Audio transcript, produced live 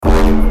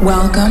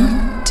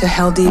Welcome to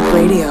Hell Deep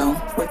Radio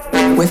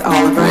with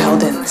Oliver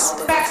Heldens.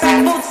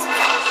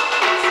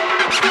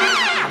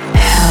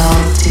 Hell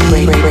Deep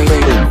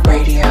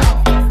Radio.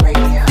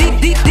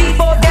 Deep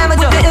for damage,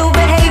 the ill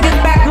behavior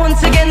back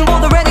once again for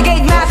the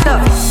renegade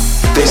master.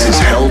 This is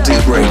Hell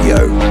Deep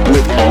Radio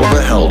with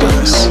Oliver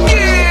Heldens.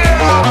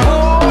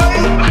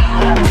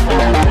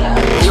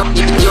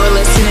 You're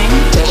listening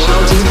to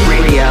Hell Deep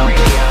Radio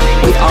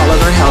with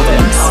Oliver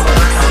Heldens.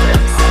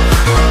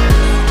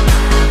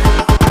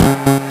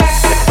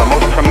 It's the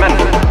most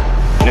tremendous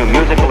new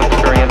musical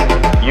experience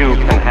you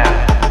can have.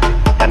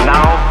 And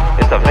now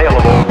it's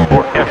available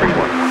for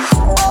everyone.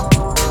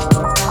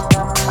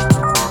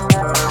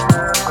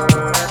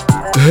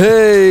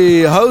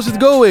 Hey, how's it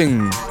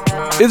going?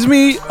 It's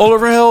me,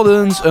 Oliver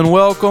Heldens, and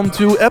welcome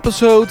to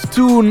episode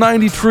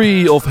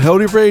 293 of Hell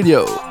Deep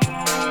Radio.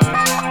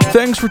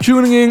 Thanks for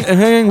tuning in and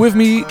hanging with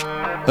me.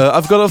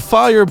 I've got a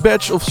fire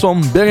batch of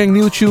some banging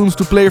new tunes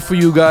to play for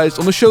you guys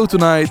on the show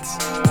tonight.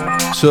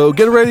 So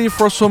get ready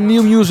for some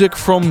new music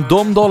from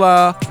Dom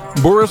Dolla,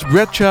 Boris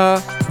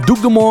Brejcha,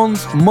 Duke Dumont,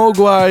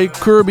 Mogwai,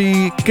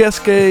 Kirby,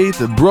 Cascade,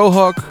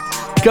 Brohawk,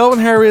 Calvin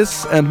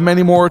Harris, and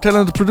many more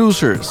talented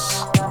producers.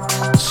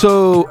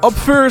 So up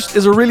first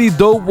is a really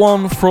dope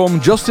one from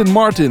Justin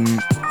Martin.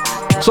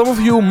 Some of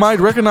you might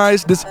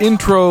recognize this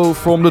intro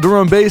from the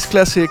drum and bass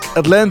classic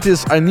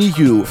Atlantis I Need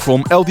You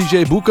from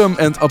LTJ Bukem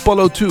and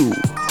Apollo 2.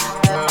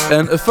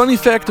 And a funny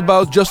fact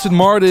about Justin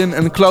Martin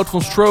and Cloud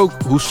von Stroke,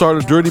 who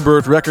started Dirty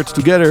Bird Records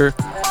together,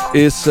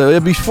 is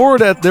before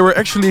that they were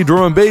actually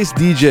drum and bass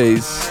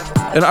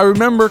DJs. And I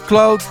remember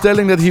Cloud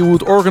telling that he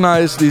would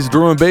organize these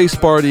drum and bass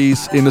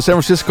parties in the San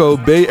Francisco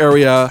Bay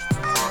Area,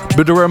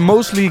 but there were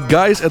mostly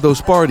guys at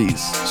those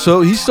parties. So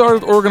he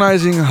started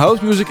organizing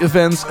house music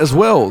events as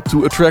well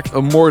to attract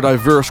a more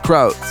diverse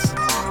crowd.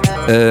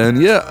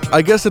 And yeah,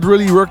 I guess it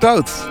really worked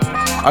out.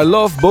 I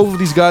love both of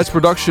these guys'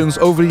 productions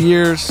over the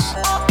years.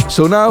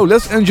 So now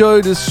let's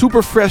enjoy this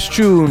super fresh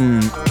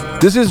tune.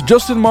 This is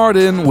Justin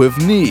Martin with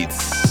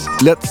Needs.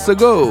 Let's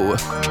go.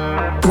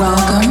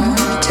 Welcome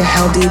to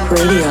Hell Deep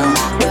Radio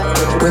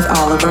with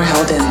Oliver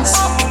Heldens.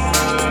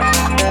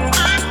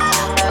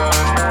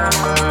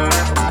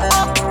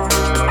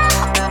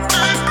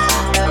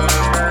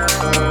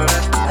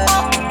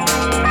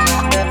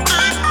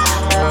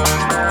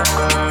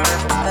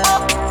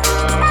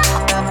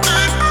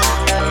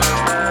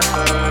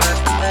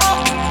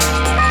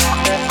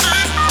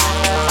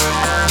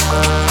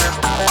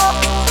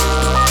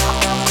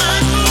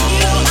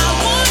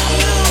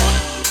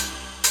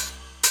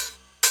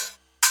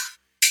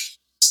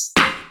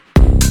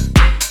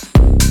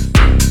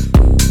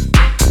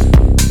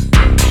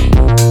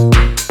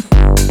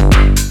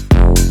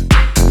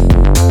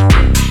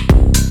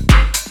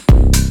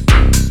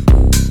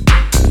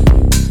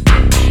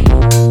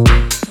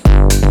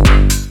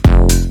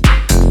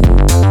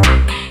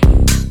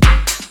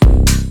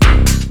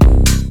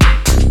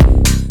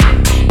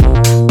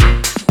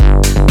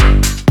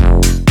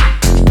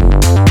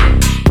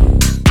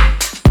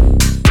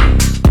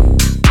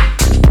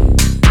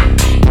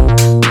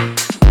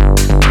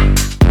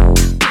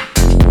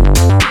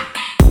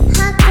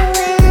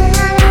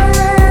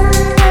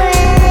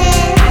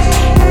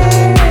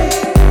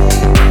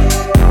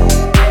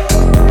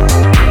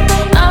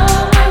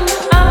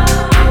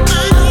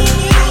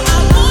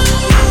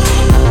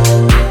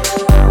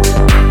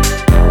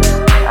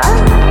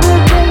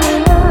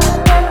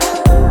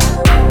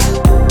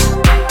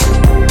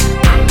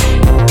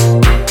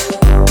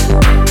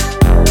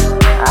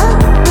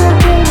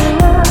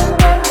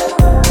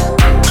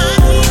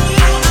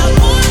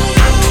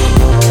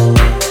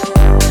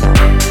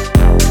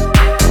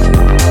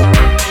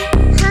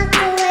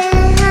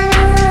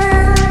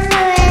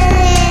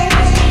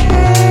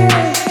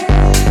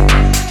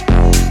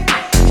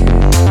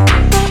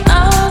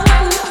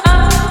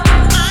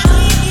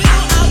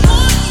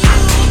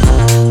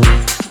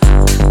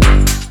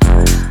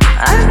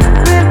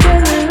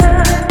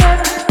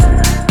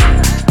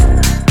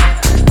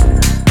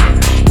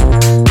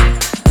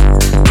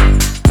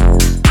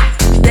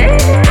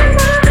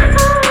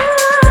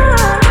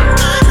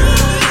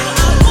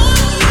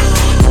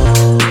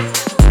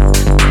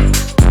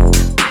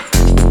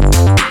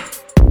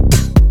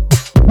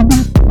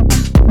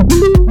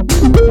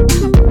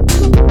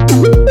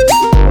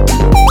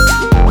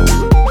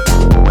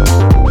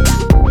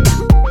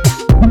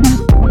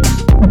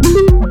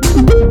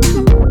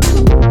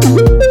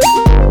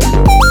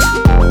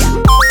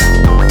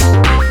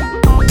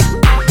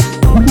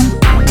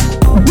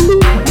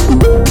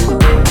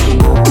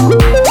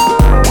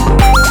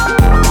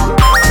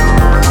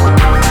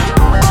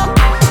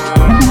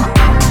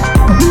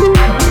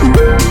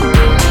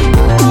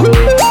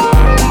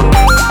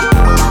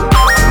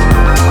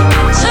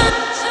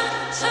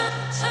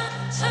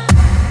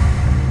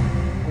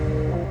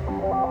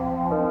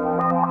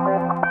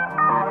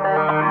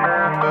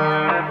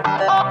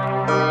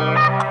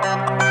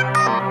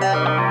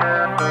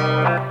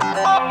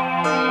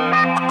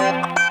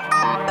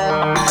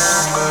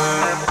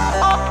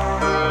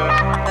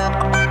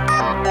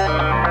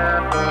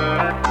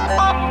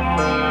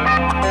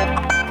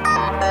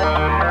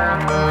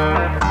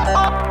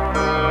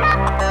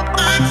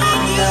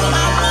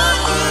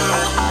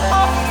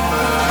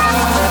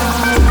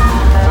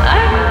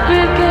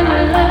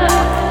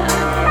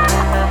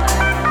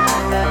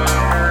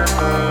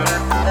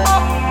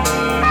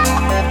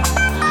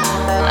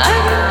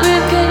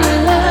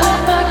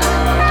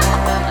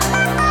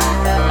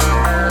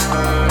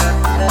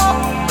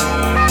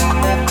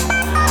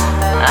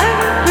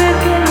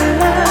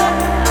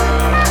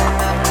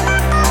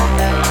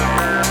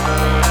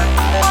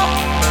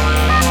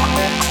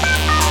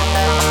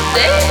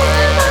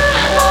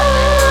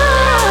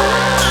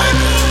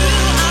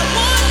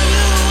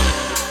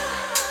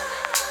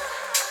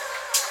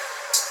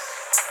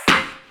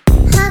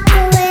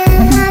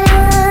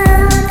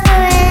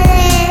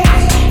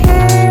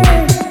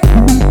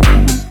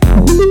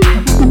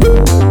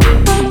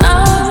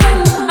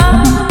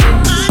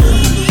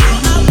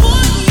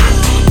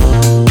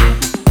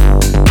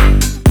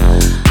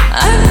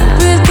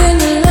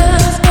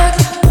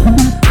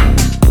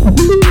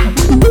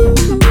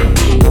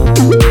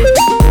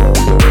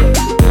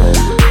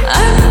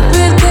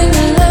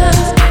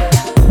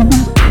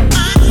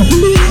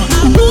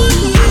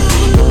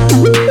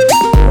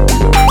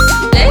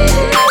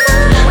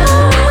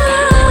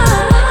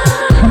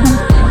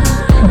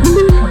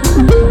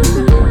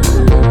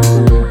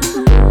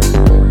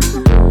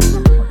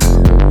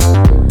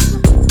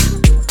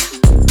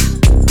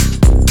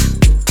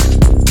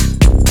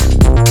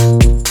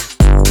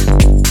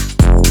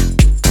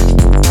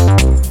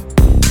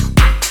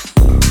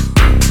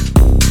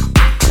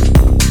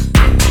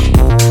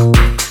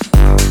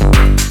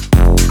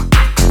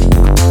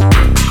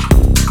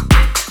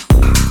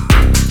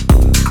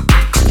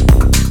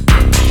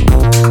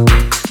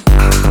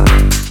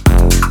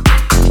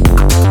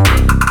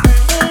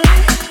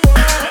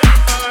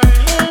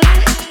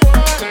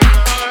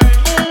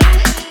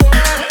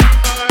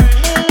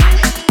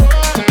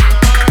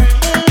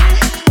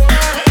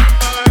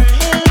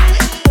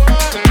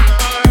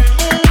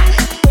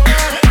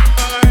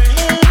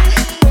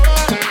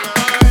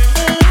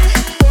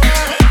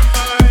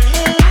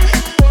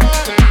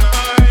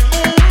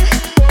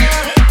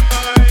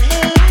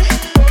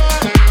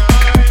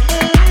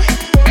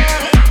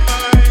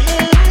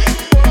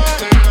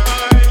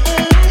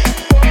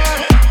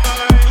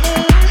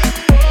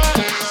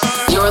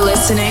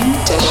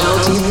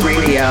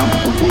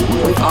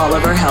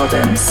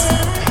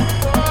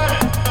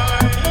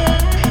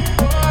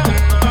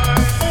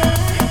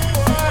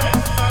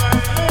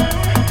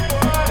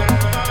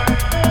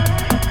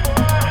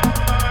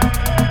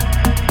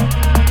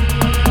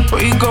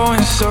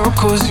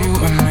 circles, you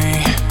and me.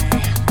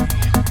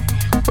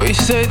 We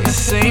say the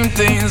same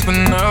things, but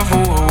never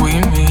what we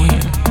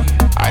mean.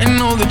 I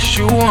know that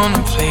you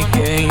wanna play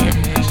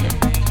games,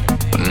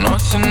 but not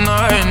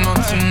tonight,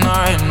 not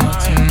tonight, not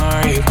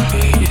tonight,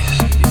 please.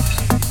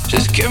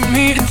 Just give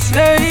me a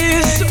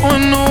taste, so I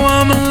know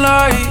I'm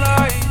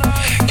alive.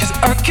 Cause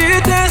I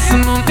keep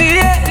dancing on the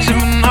edge of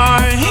a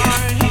knife.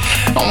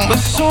 And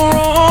we're so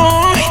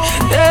wrong,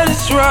 that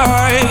it's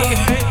right.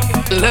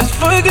 Let's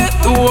forget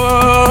the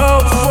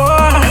world for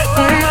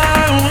one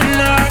night, one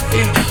night,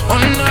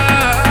 one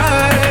night,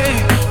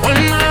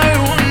 one night,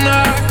 one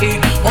night,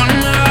 one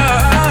night,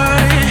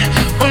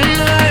 one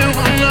night,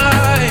 one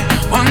night, one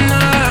night, one night,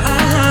 one night,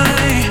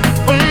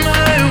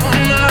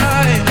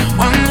 one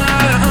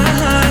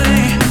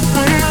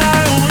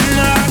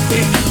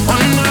night,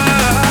 one night, one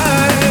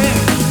night,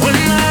 one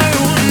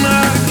night,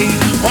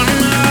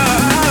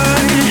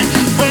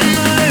 one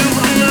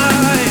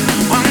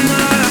night,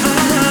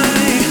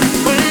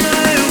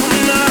 one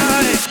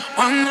night,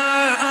 one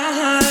night.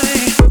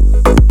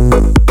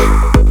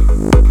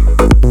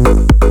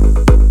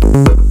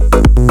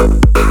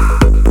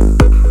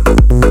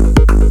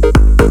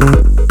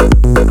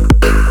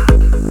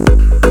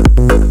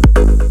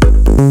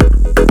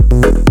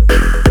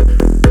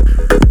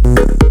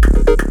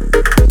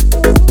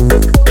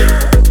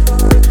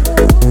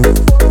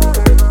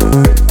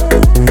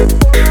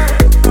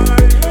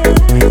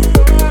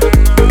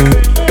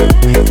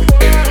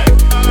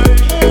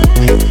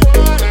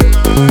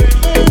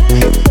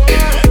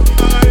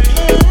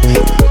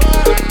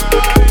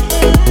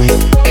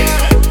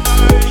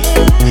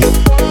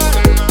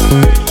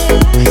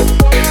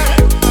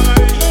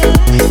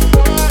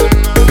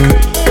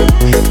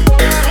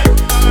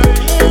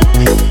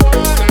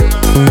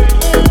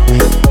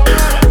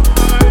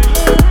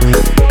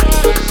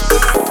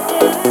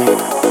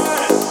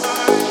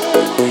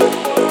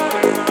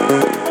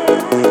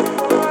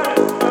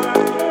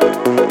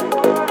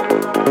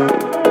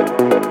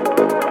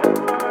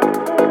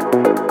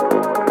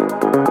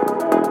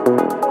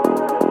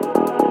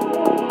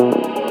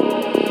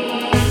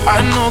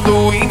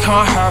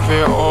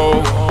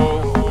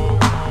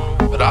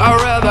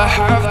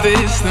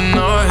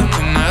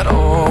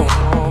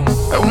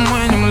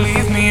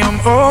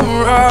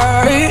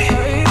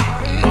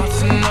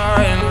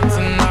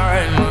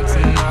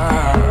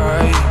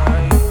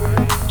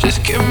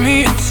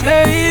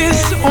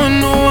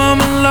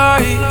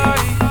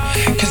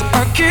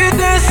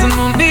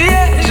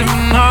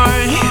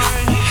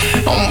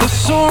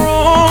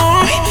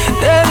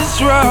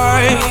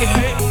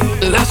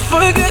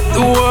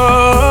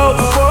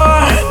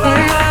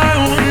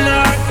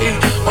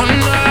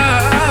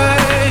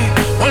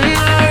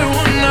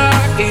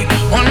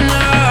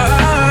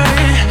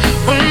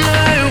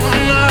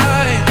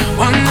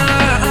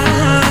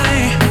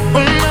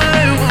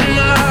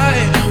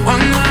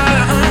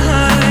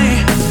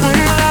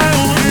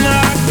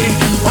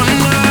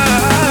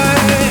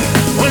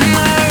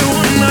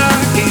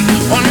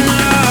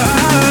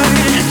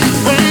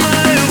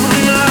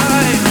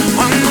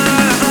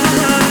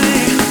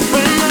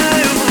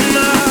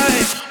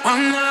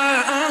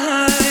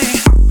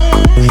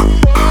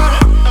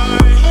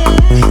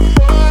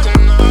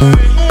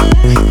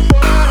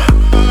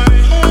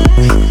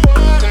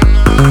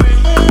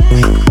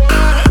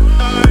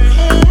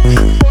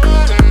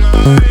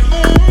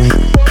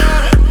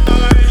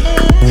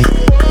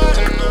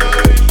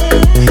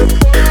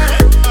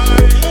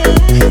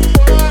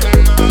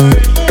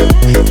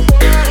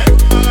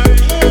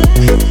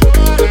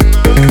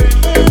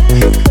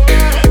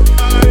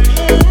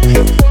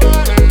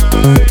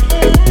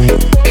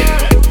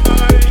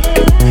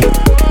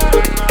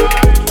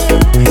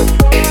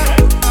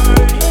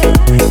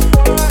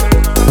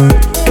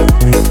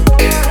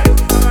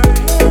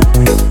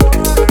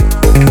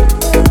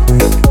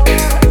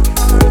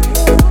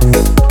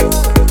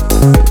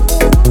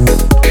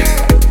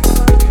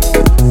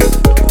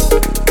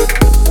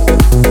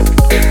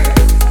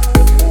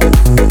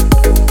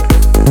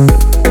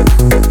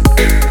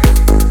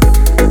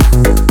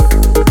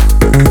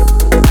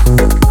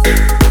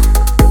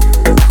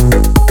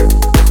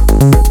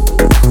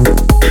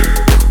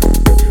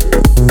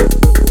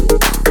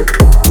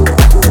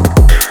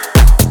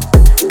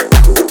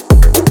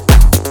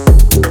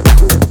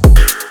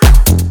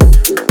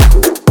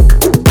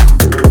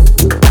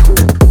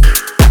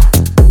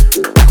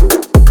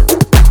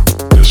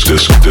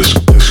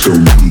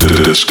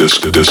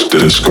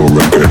 Disco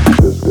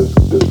record.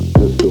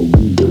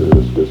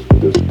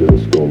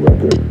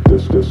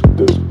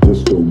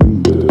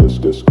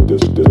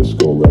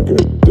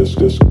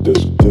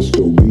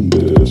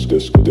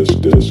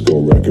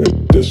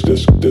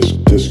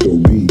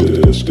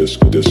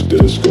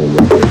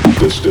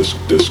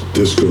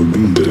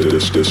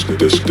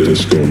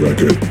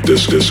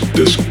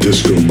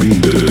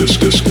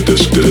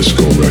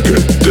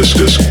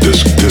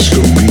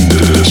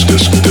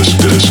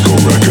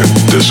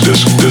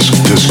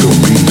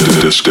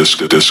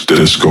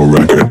 Disco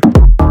record.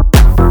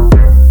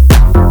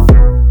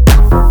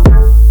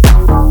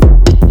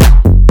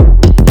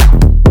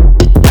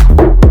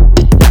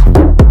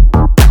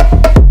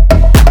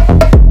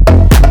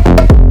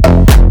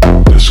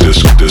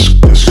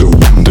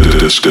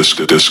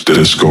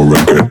 disco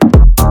record.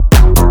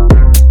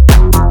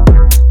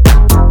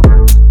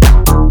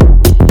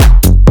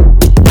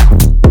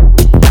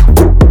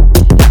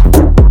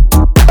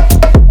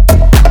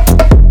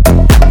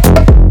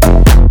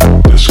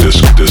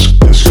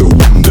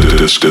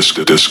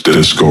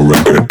 Disco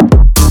record.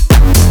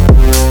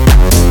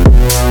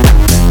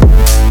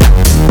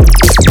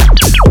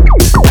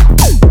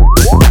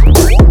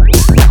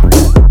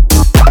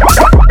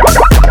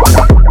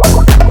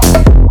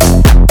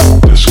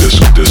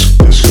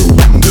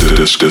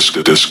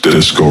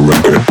 Disco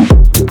record.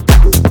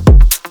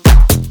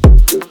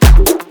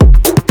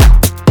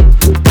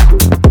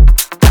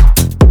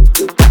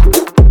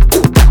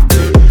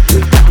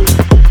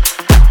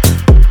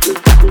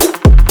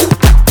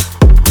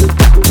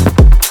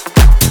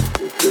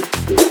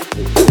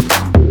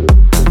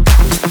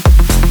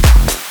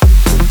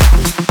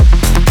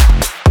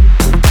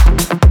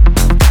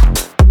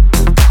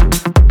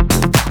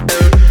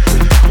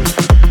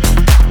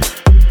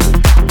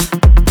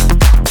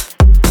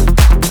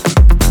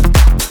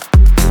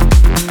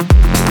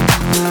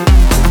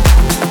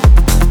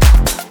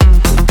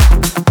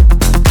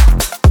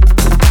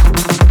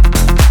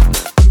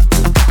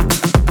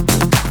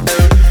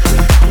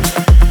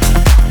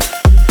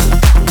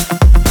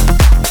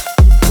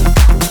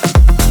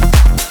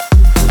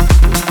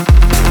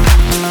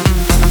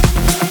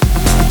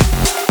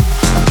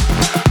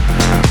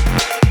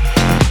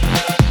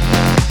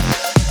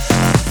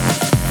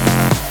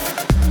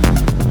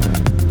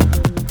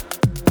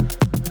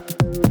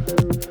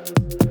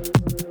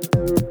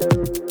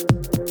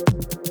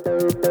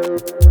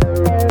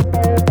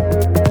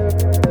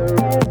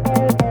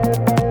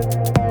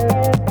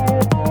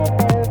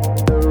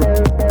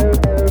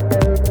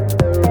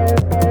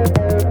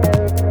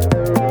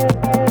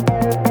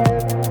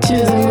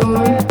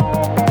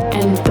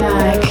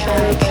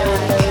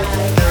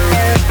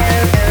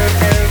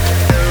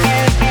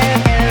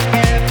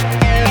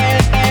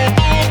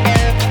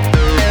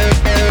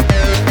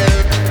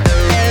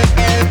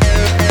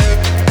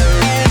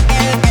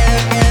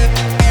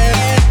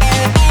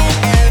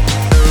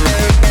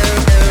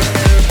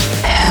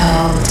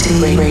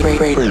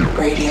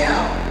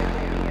 Radio.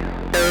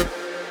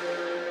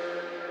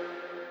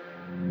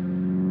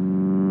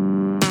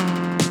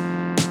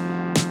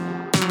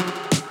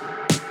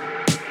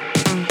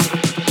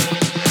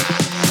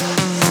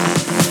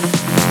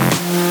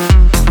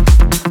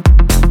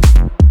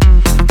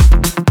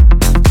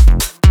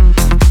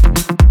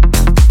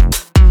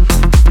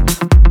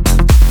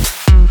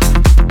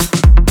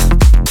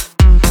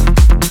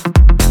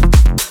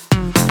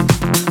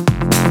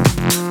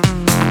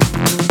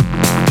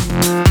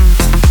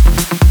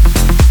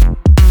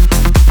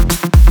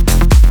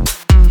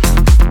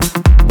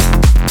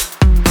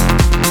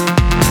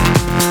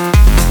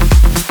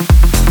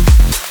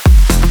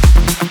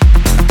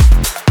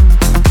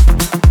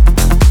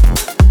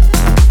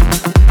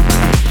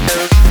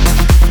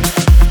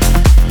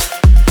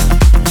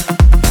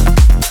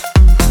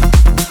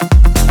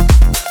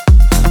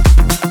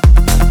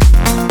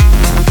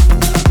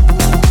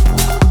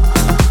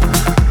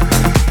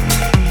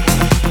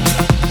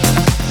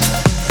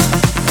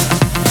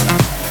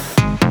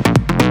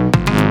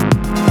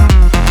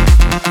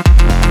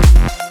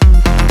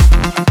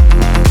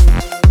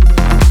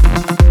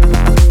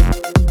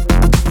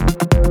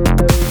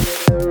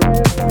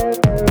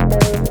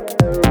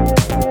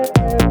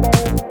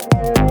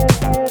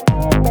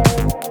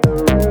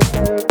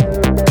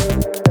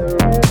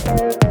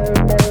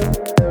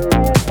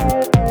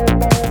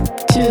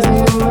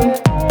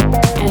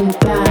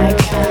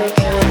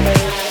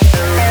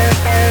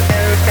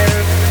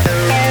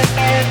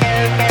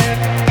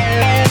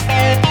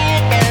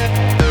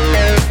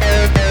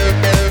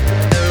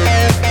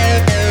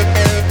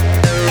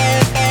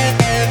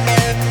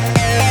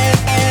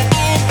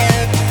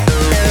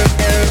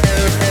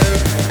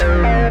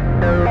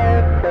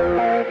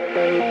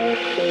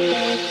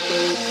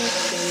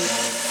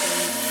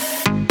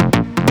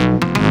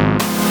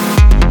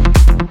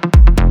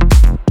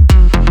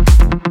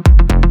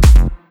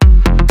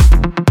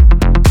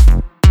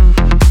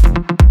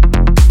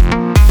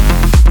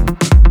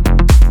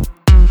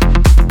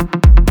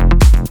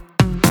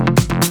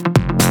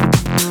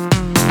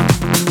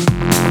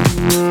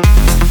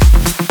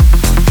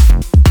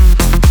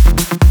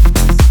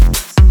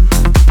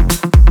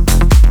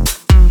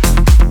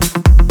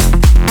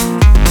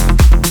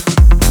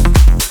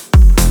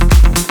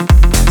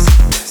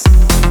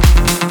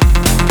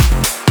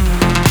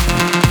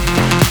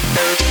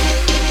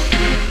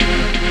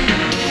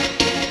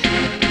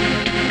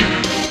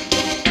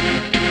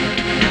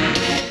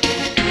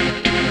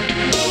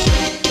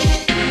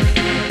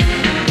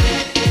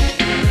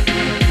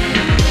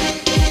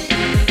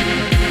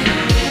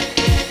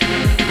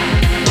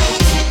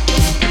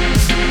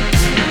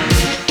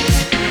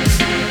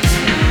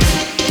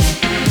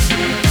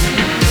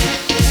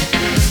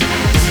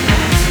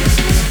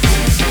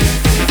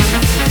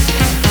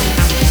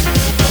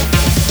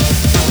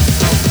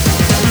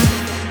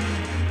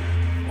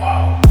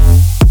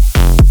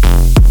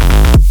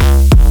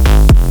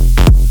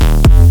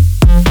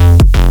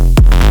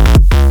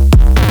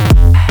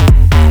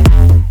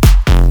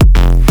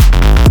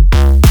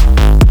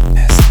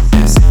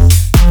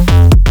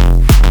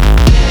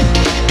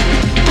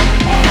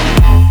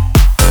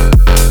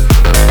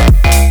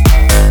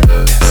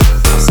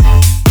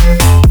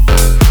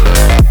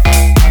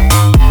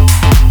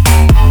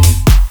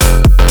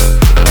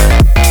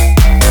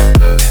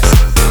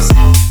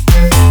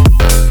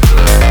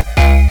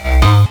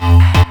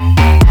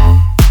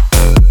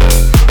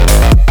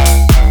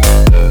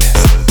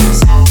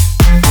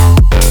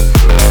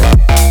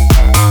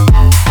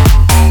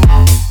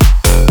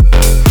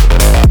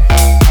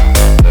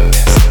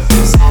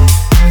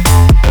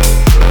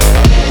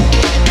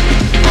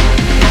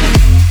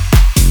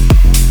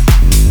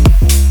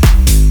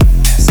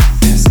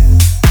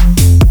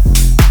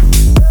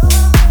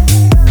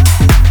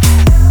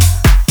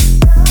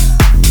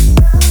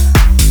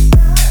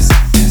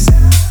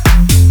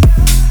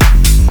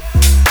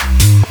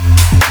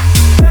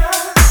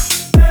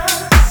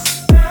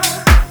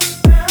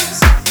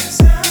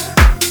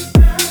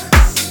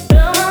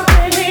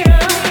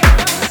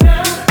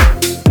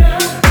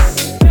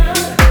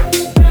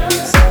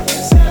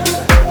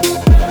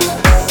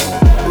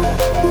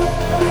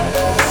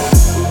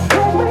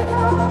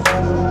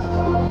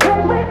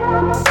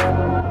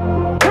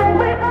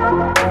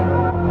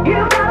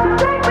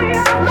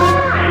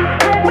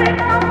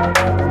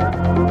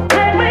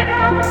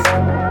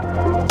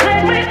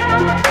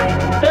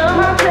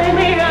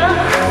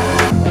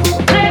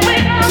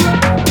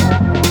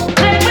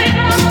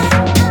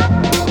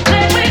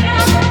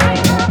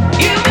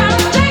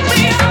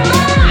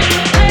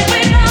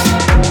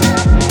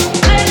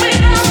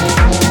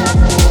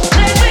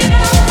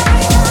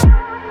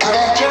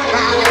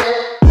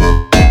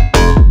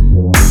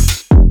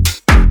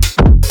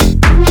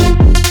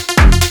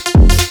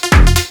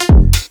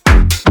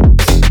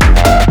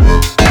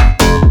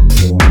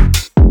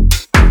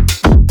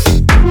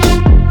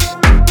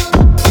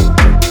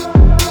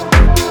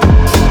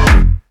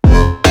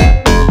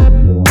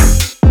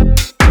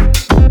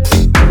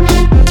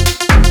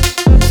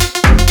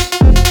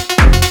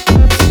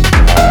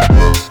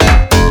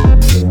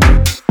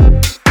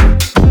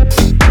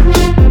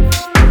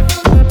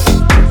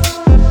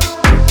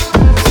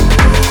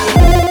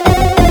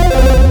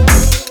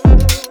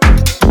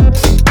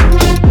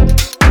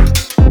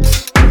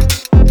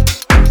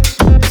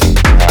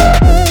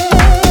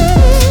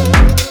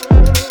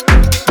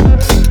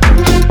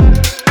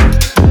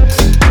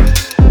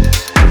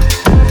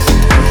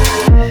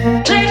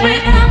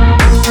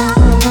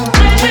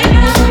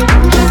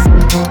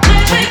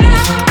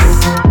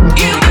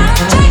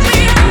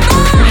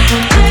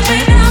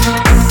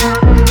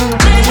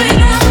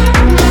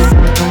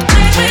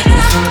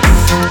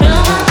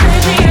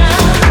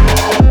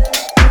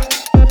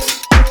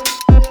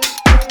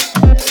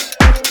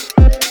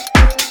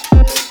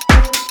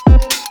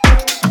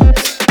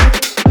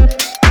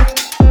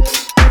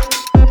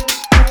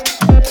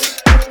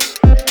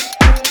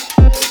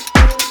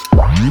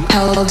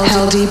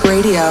 Heldeep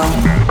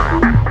Radio.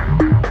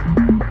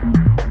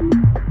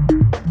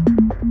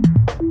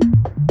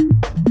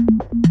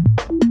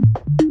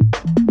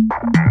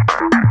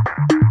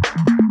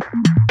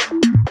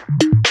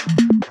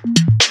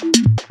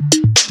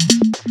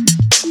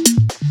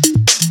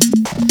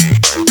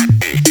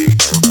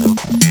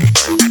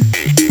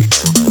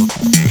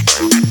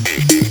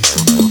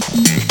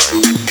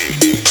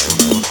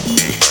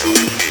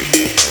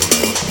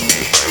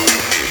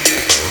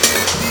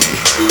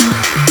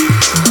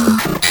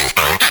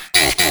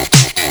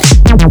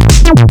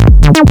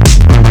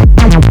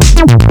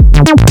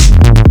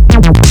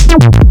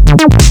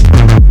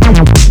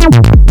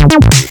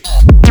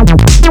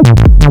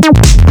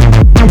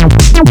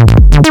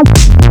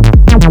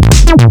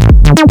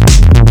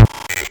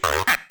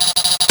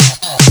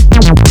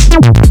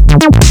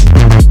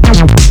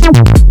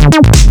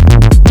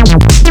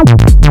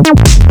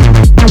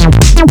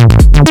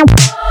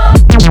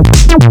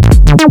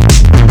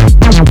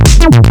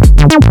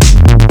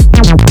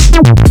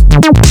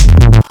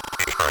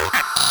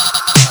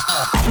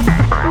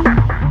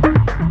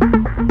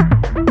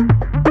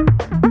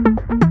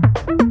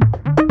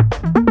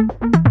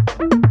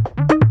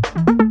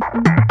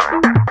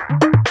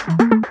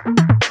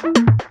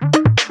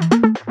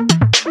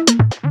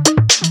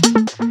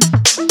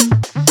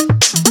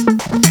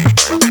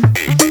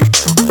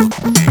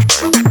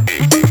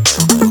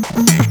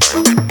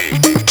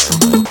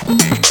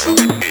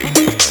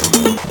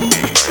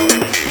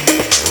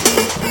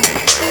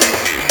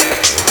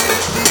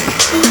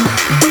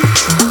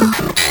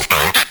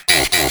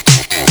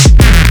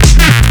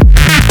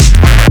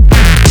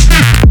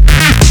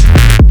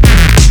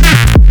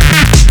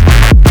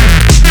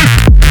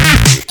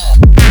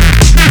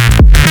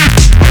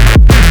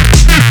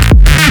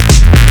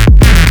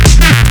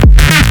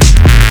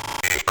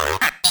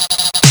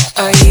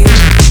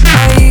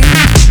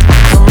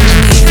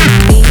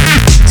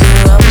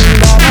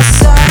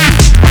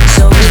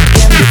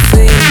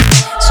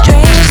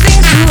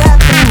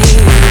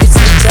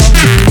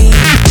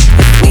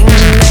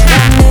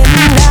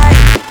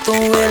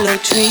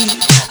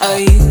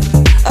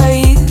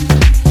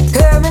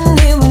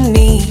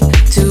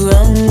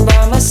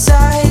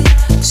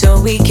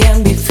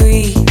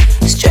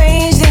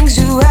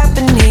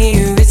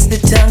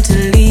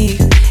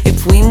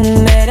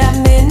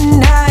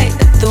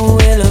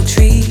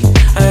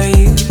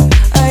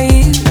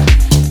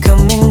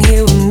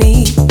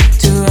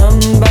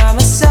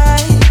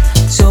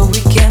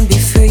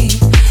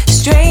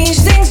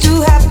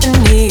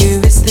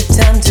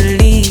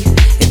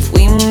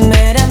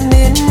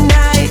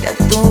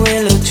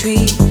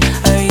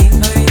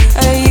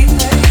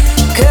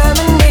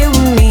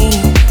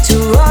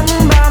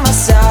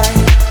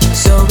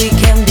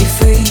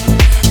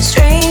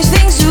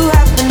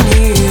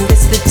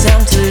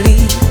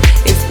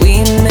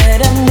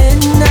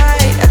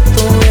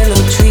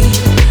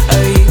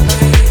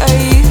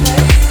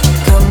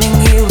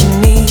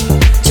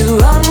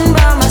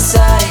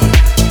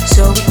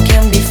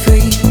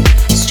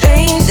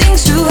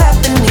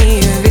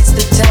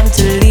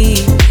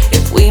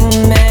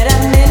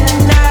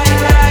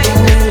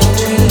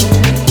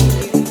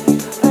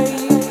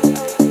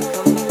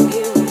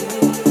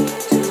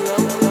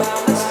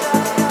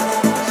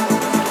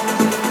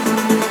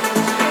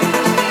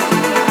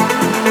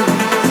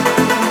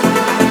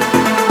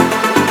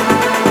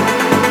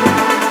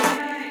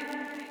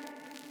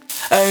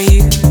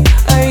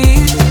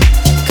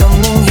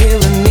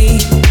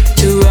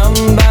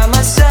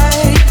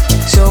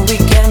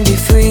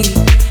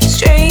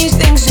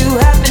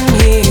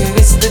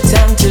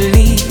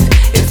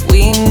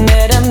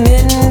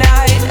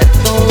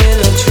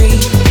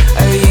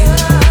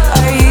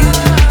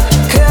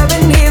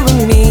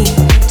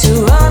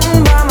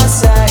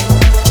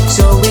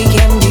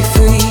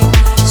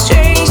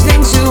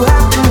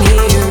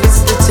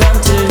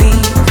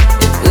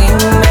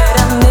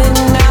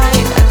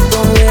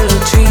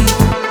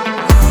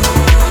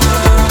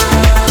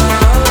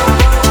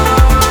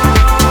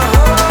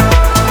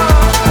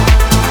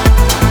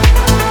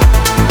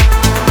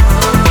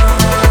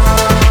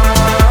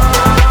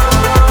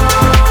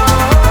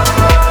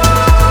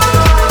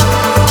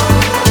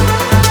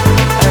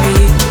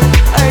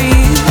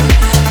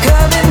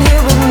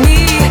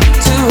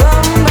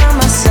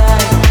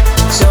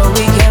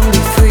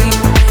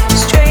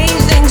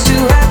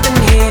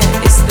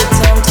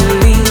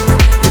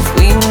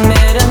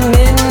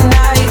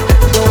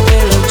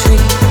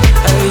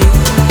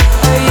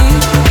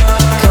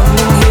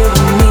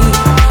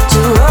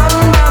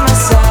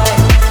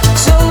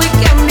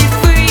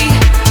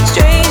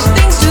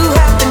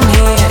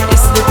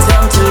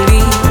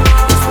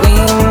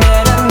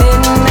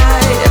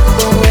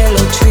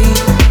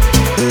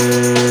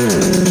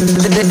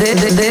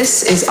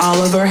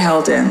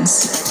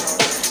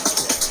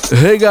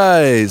 Hey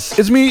guys,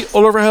 it's me,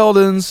 Oliver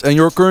Heldens, and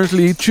you're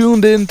currently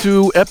tuned in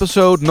to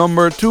episode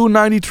number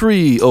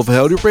 293 of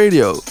Heldeep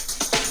Radio.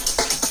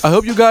 I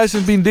hope you guys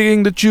have been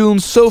digging the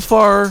tunes so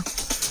far.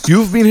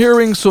 You've been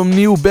hearing some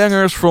new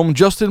bangers from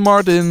Justin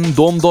Martin,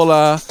 Dom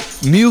Dolla,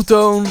 Neil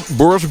Tone,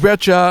 Boris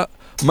Brejcha,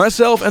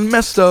 myself and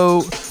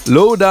Mesto,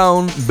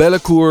 Lowdown,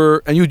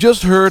 Bellecour, and you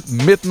just heard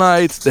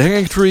Midnight, The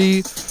Hanging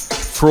Tree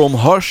from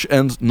Hush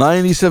and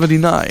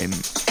 9079.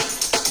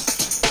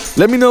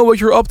 Let me know what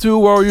you're up to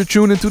while you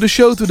tune into the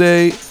show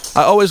today.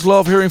 I always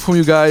love hearing from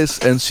you guys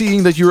and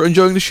seeing that you're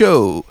enjoying the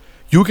show.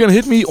 You can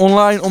hit me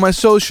online on my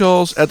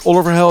socials at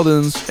Oliver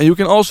Heldens, and you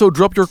can also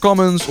drop your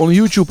comments on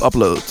YouTube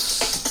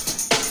uploads.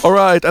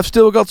 Alright, I've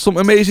still got some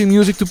amazing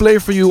music to play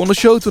for you on the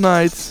show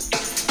tonight.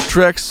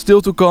 Tracks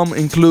still to come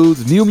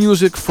include new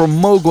music from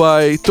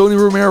Mogwai, Tony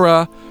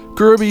Romera,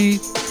 Kirby,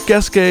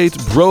 Cascade,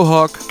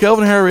 Brohawk,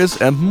 Calvin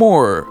Harris and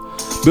more.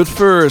 But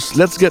first,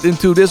 let's get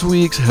into this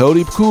week's Hell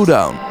Deep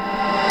Cooldown.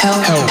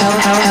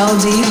 Hell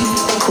Deep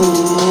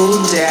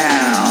Cool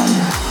Down.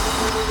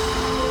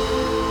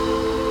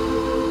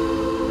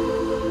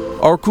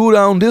 Our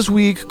cooldown this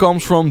week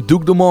comes from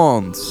Duke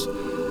Dumont.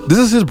 This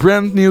is his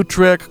brand new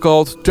track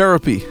called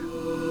Therapy.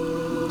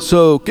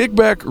 So kick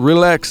back,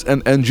 relax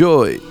and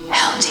enjoy.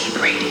 Hell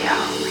Deep Radio.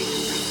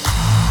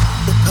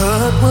 The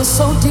hurt was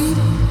so deep,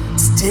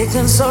 it's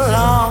taken so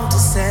long to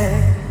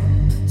say.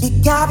 You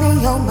got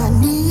me on my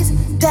knees,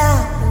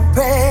 down and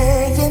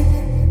praying,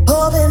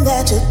 hoping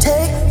that you'll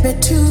take me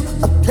to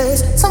a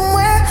place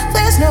somewhere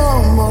there's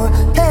no more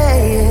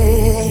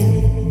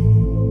pain.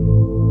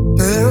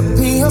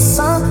 Therapy or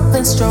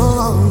something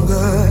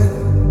stronger,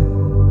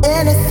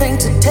 anything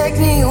to take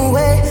me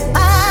away.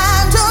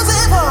 I'm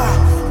chosen for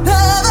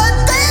another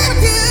day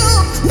with you.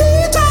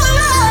 Need your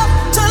love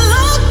to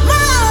look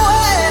my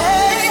way.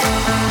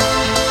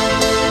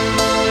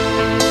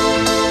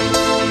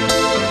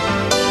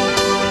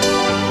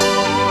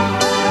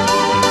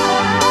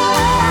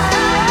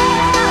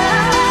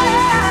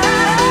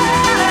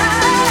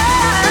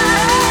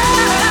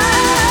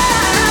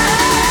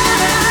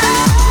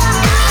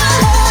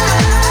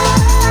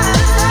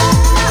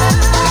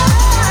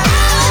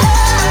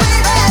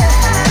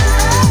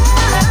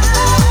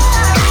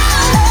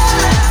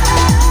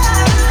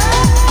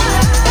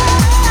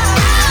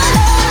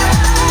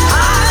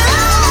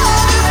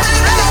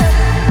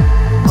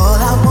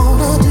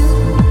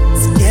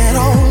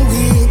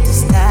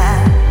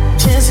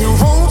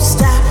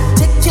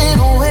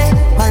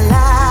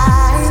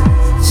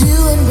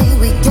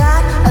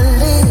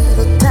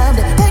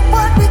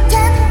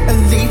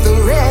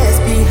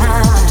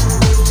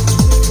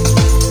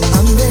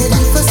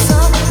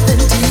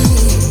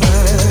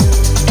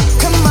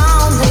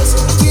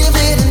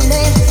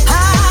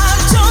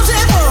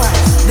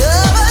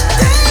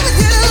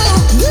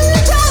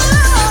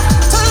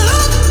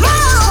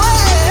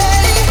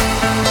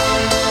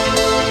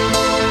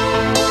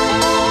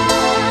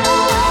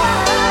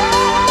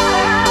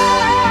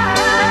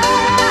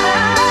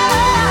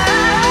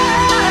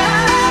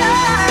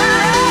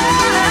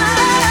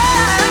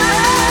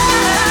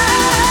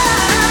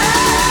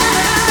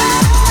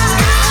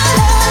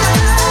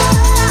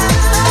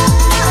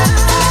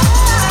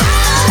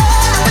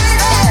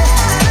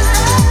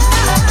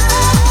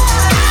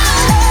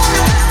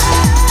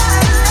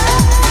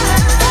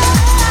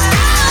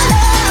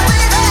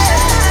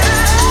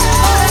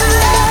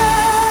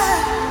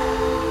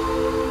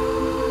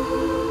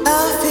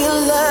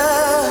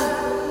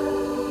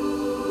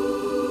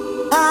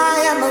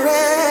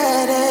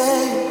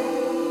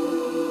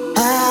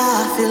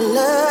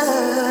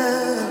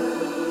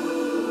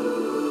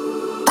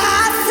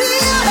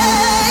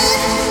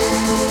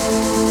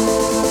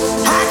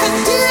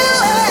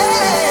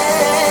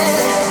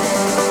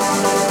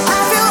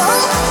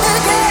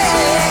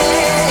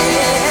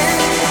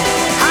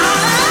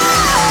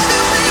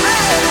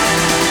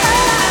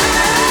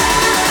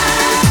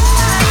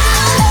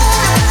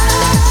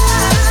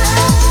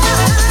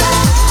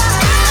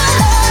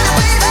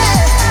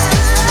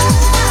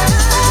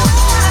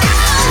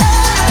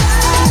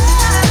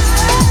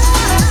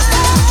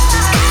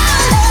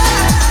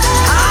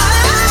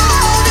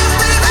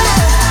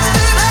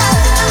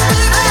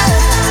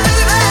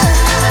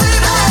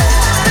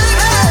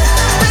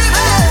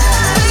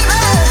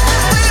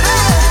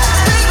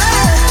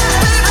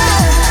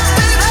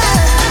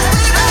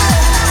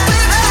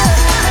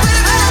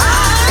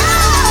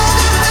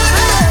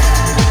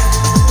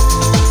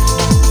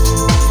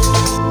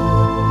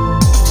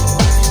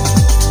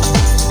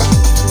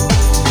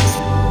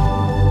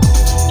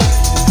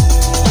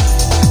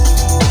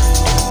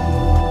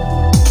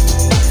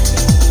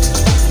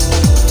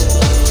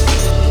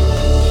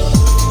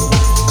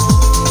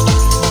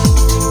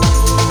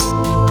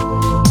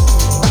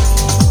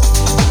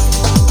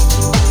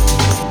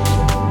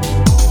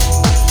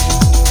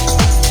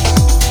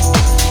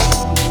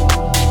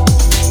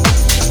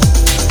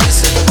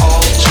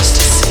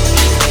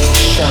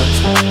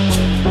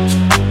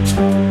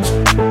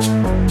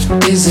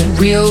 Is it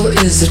real?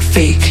 Is it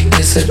fake?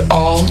 Is it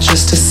all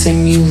just a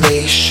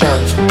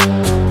simulation?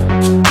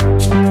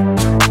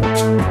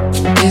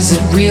 Is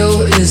it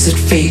real? Is it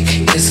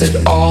fake? Is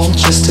it all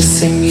just a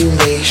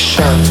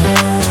simulation?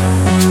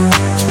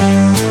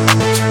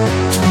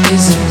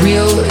 Is it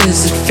real?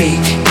 Is it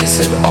fake? Is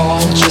it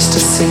all just a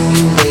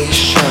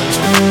simulation?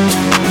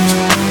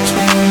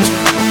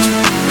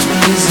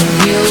 Is it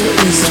real?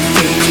 Is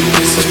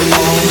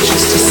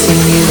just a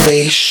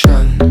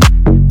simulation.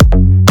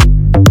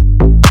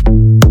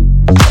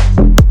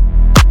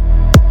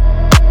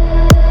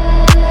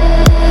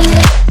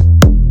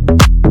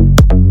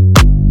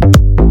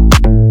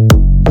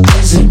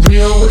 Is it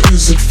real?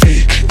 Is it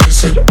fake?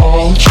 Is it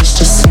all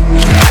just a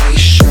simulation?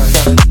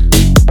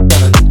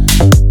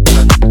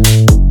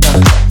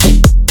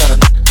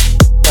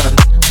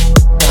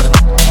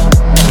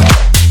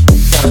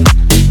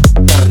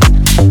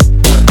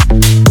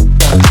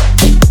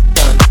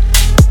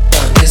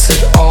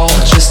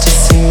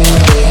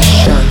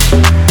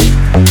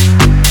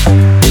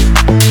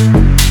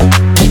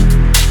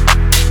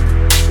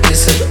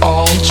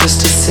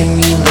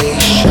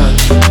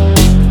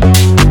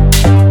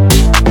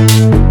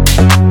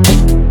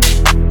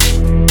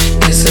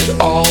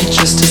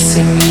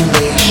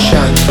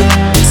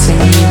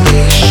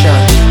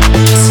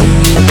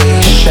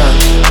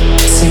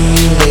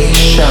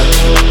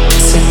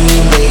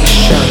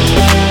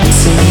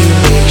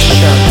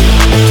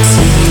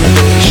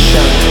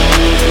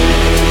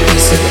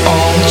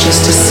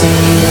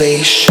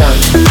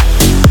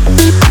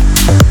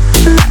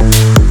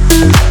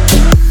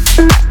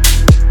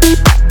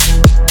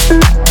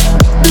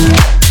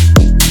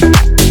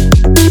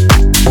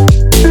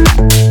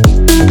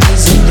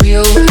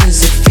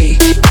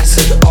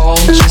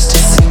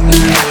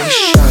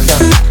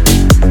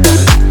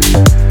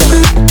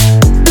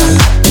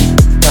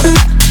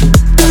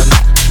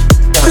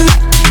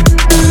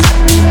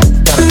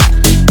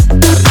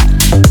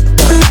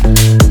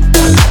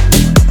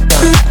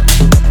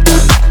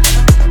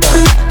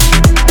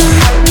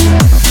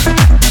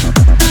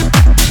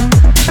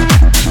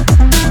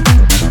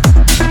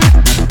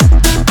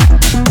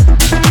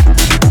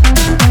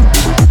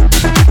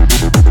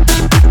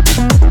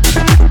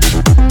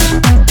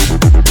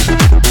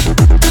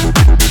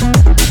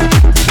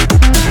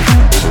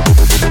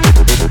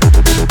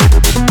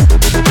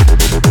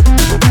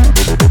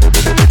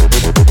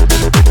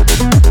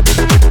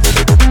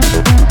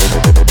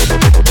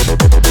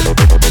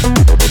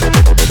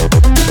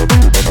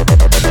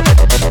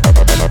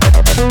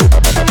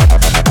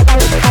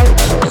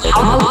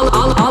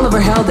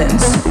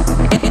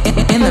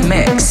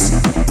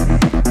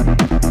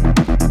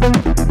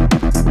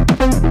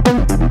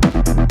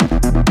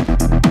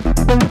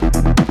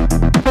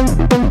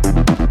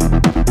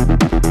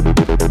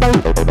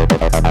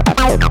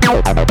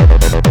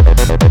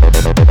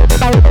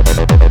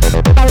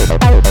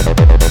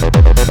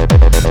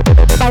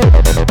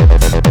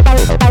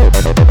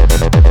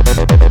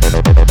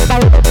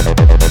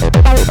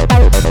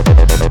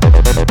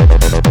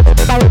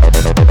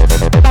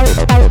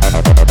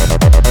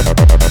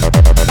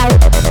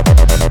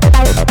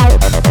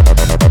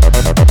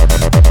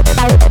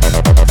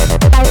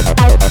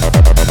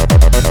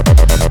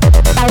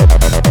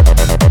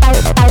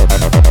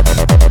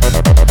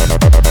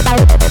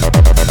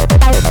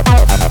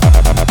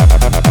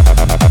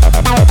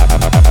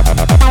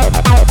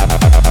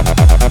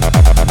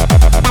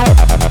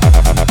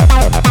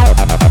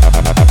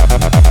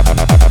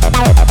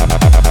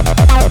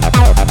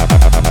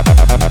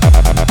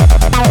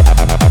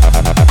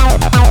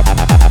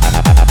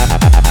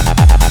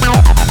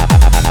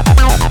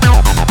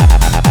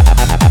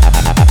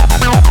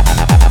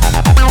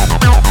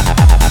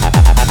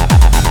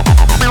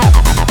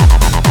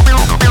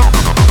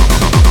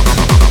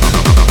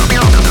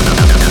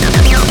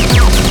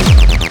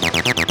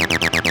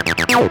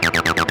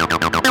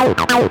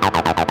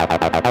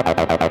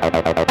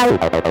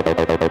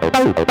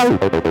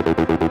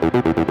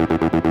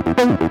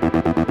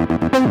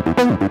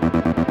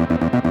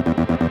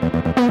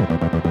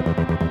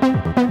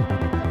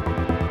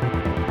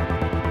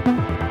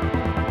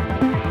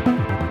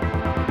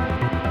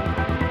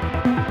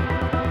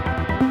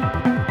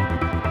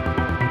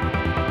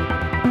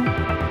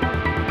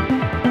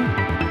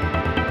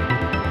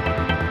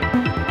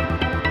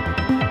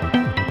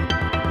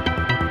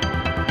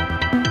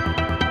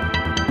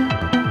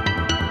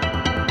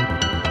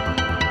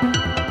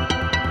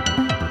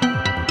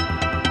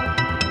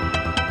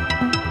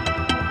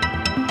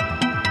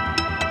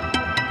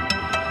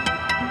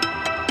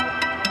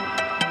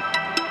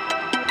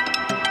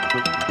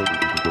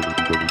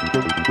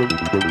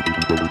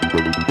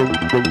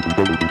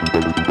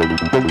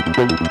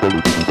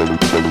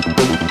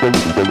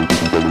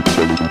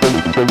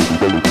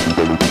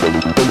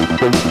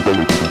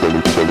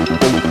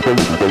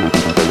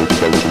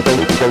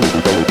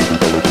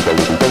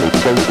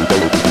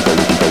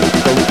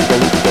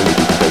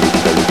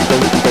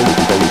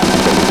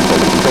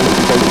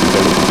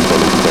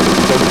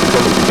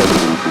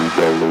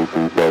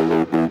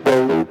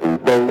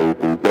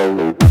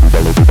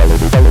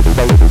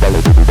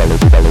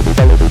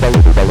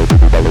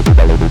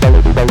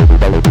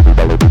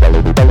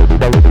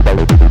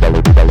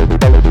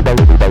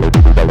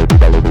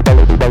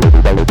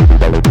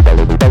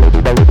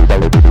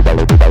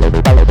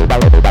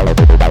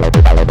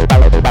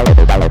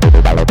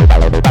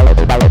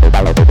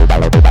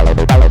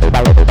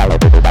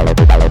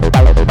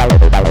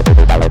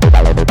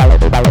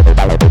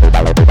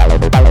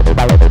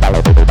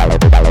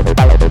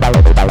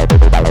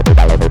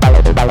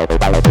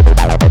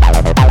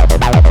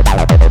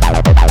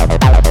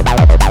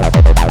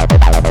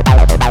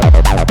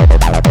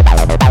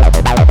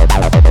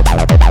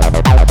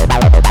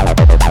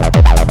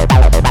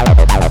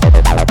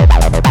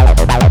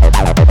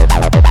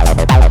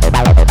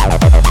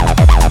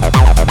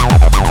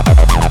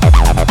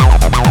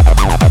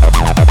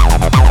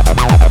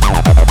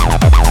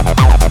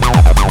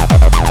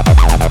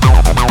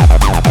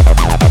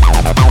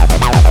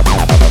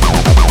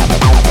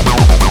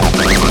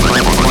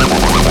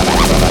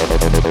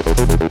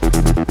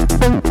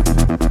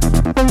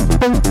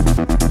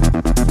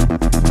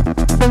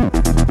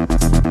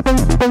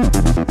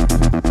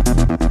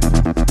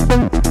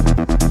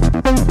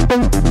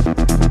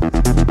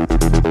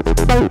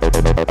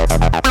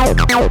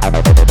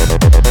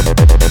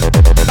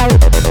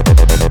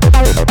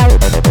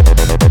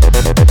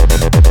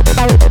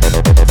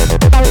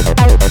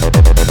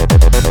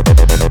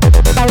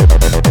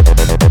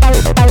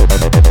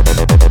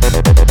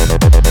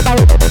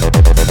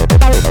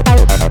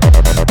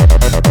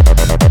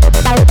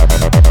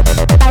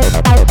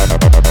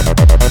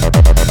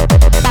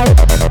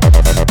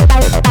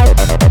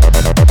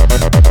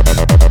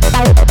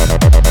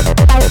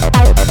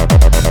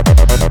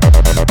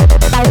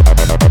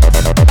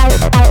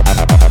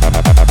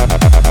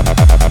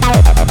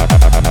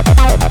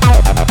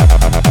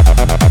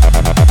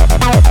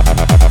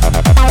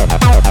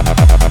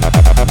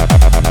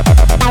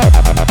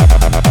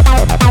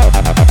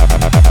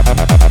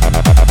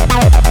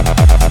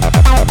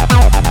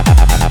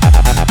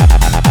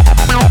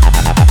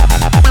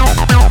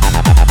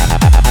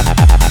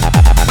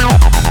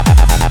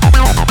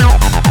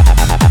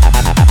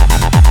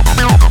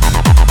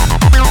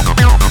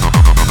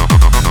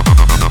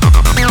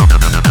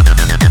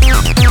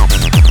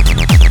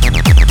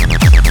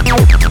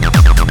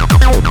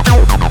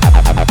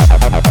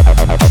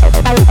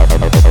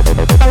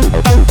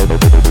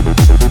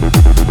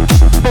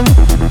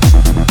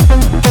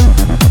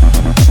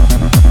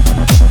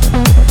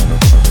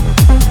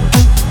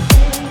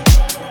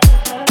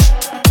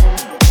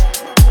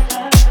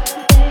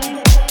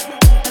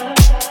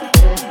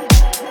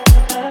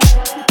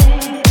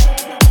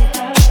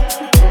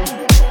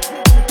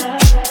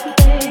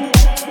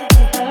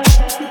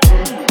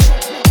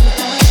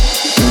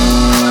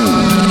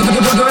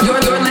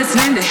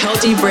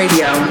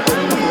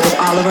 with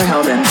Oliver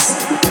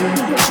Heldens.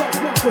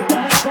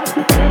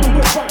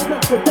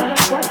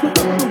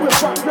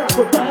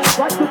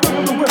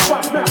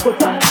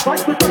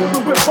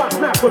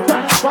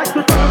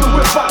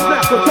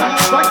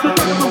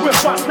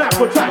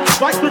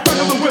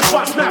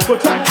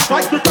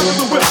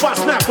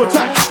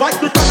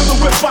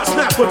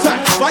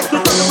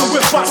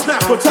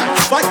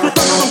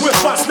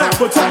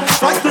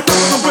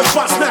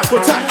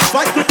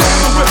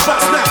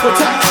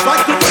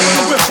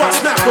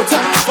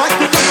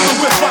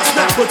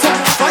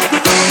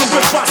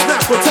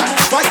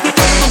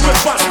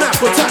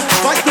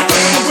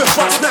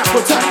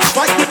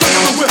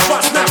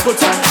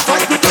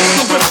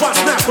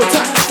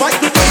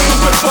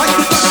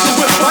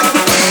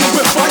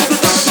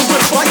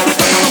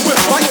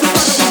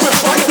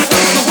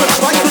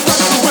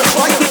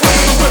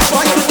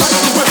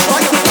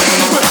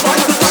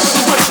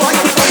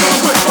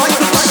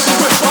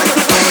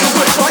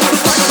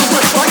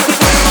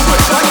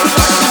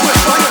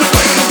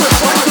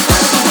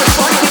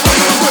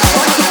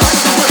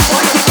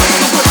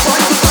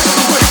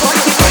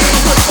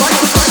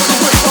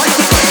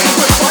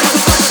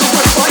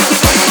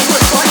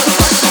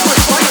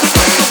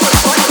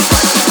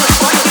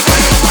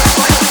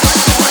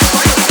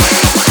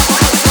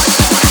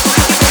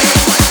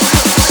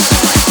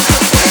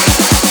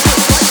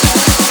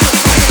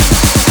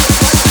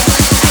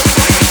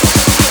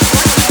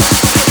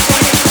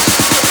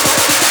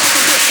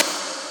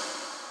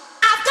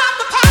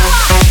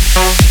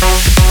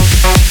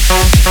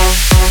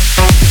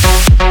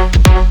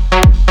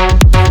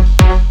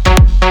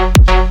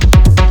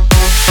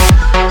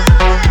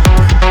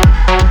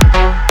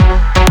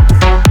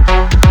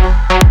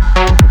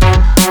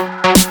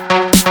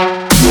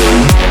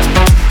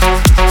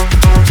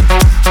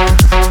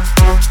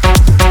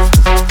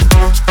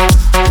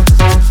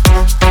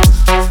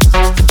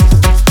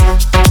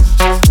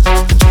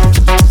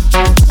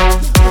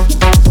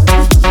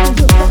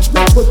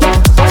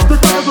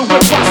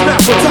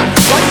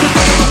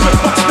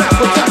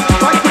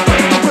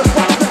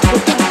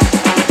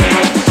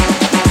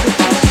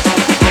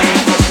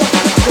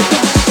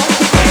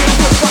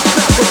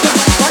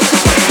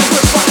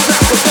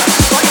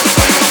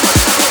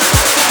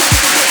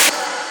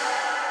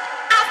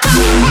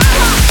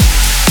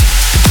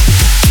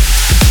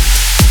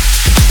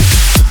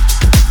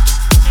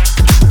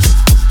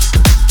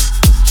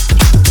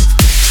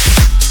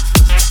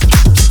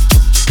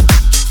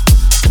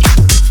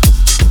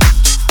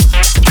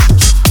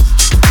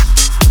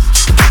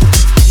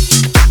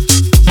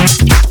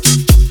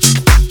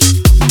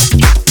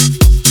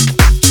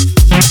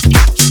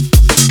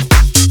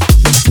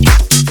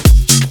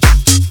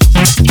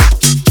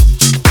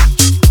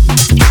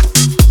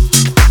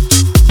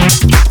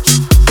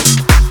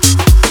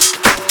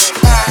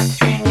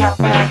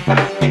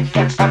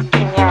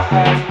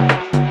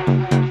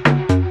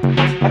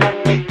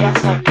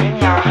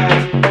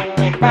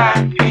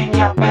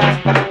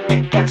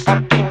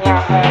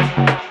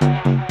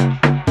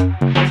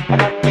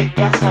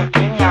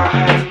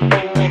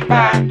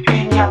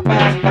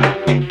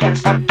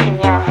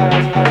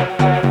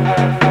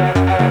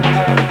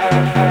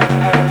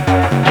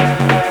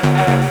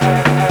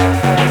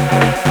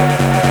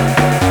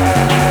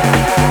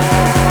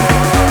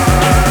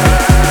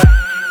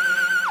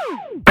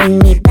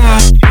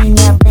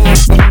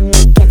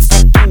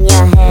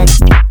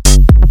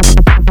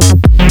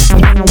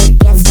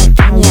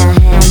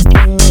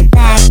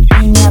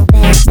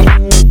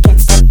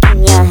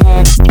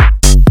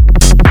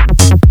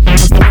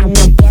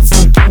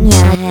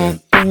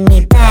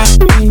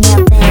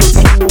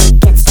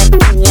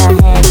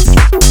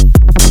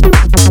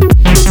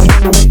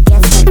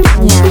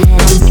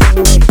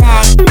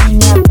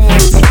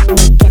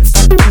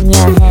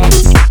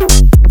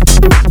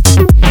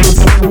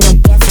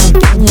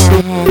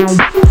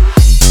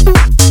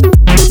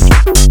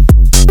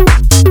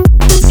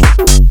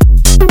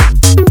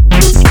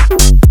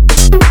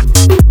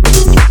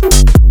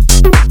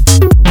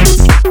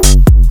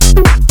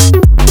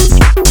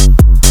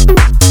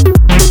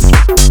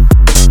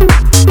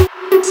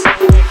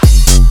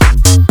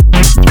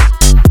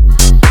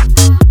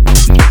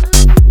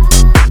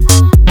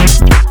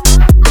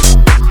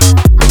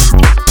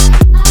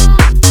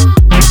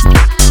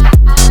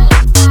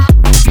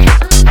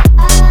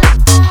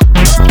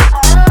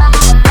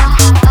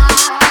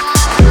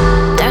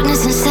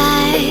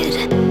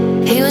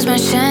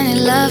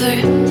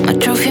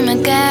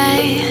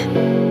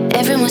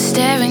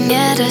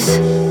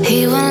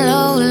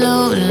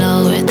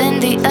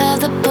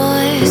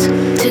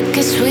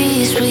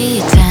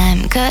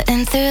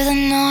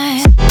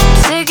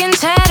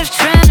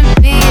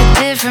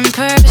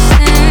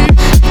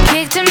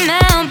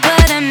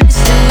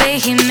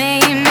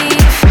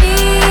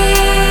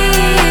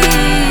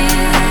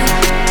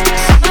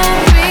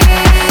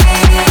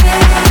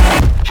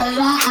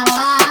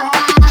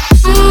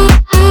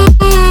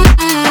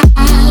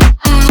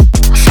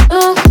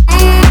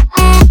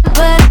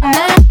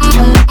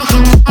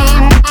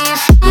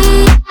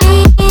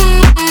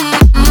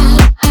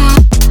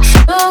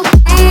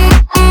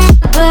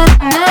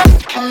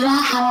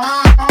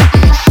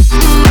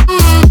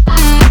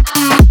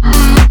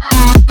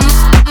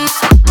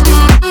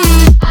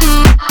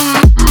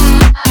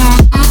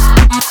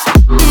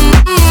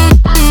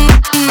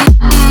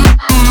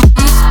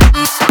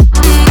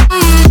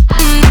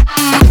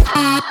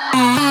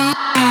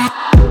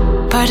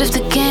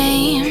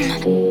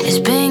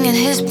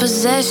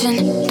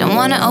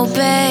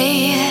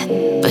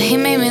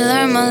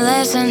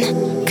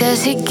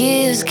 Says he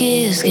gives,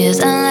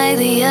 unlike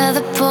the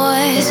other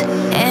boys.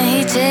 And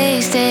he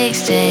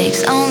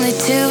takes, only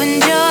to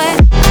enjoy.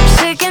 I'm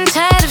sick and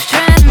tired of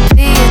trying to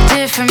be a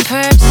different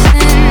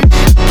person.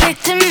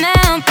 Kicked him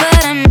out,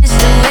 but I miss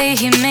the way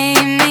he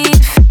made me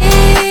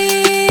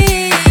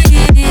feel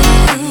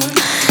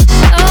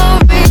so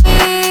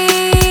real.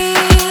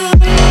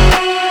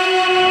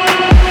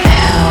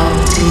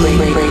 LD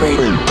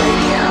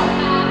Radio.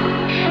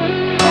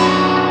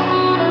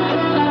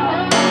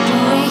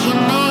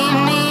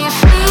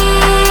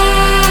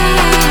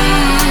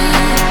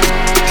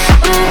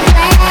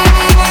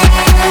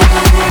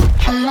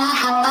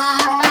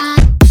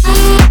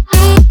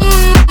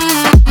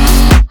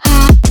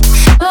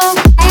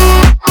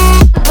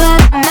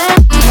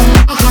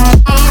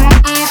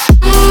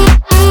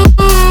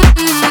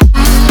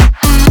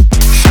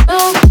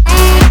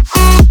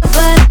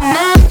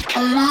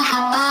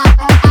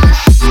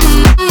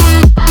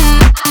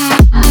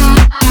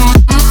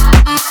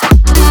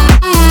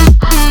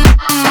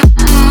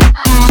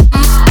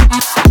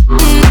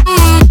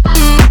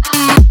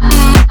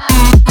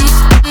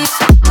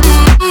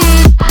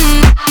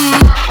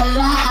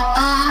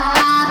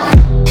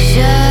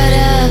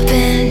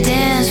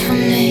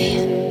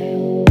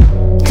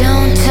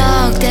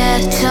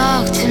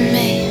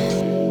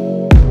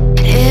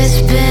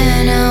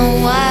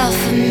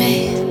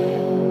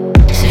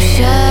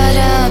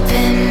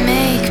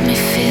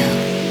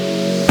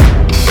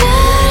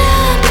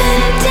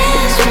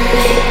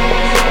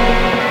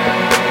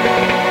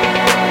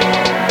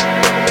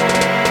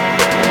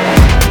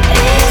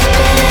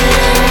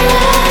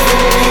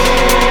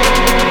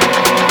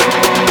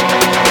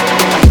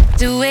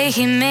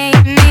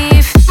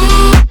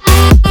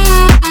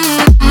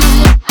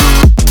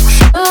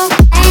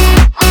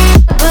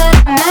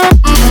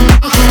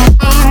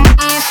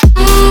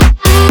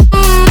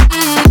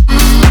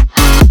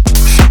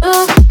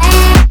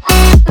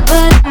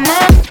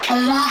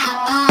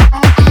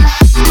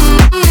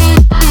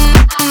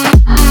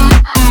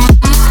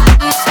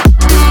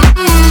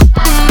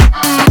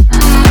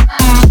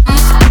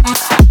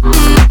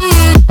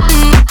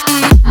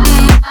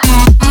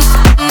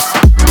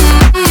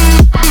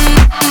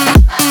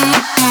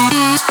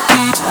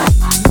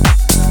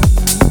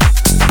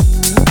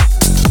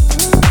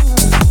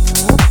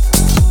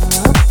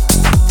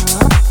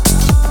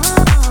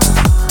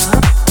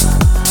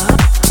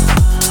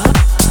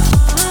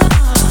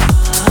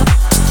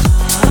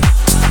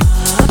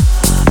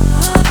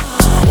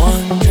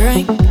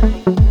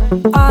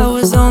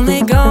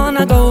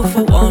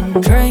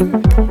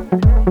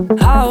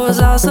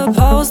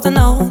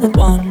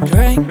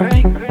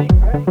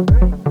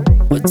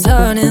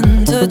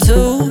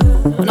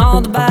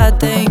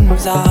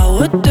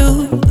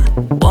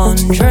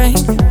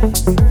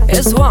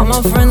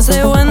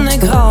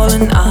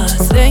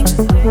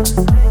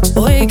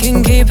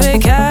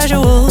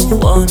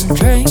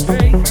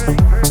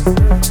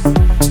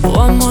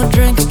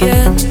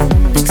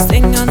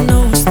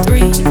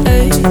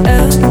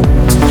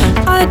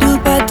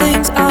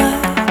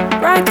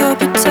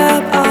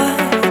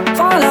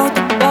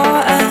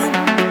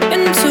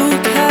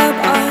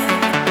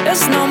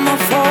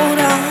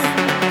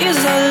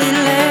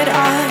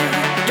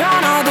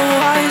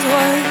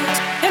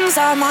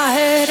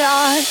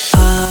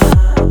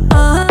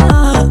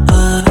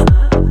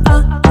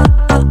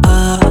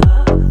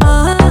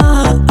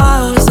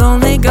 I was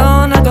only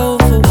gonna go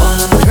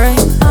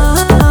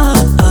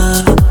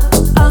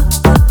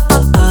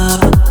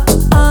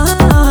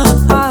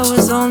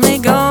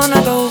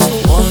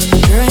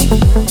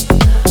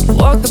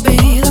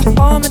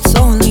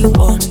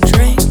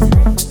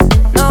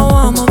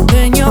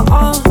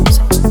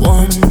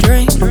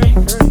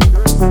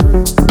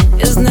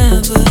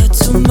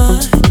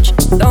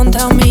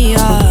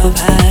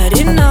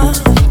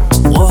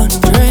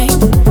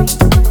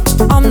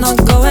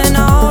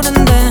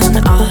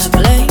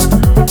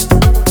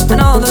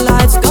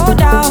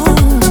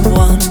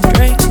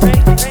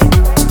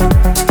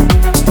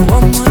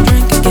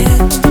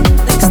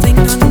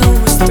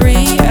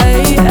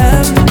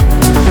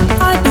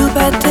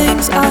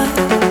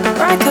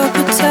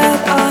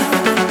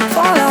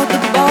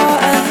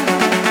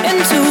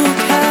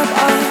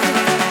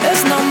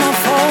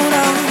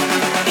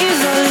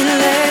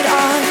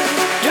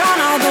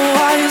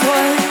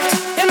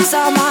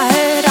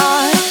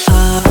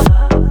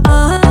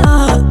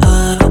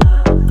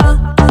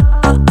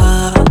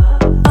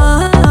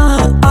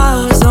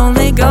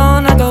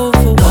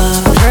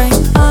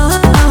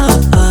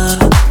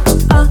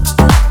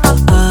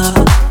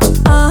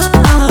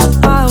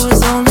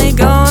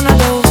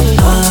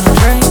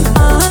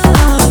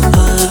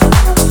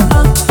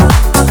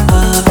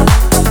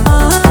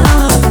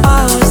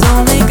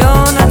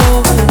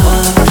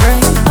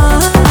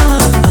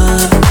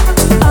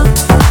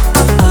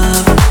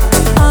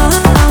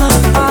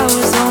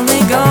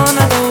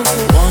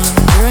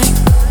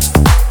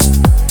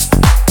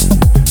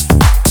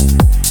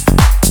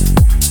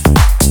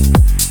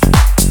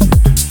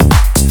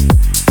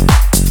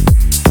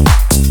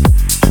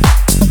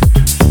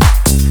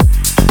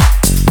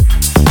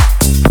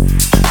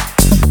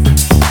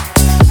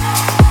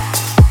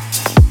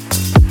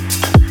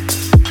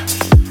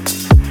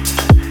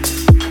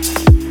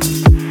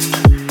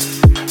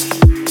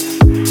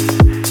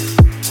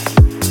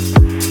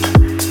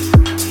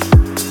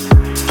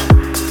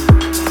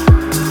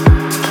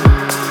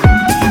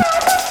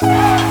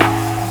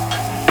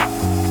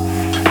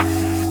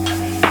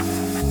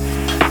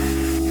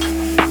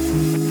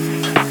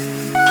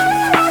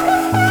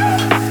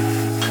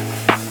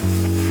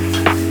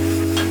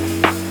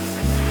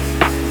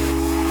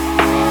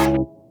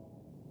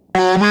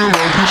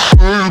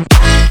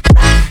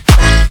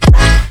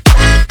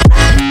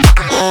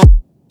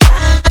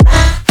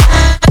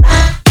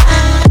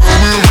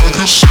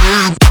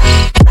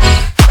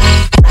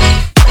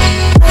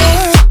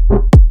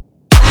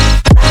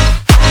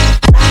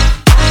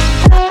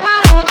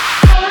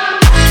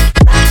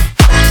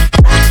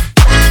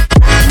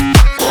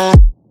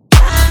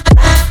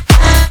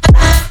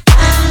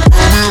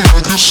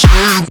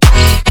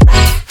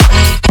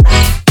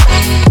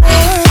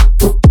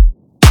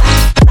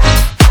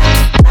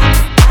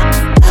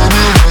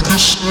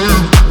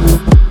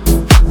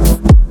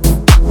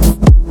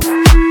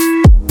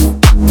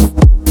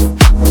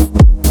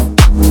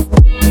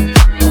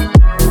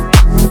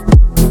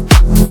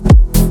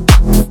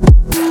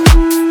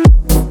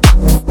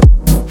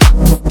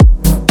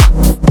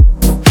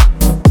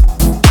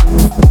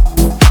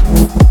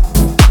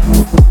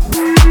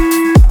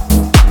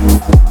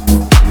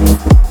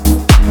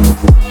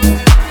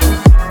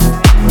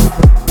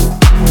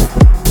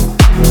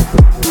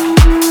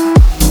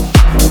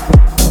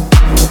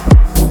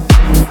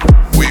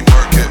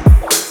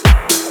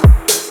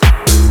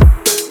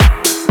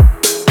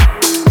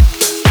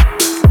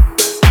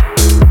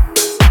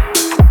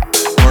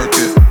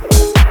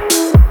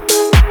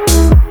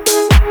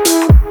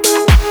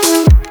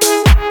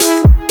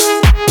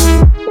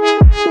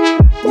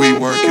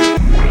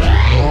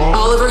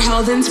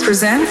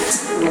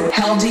presents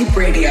Hell Deep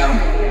Radio.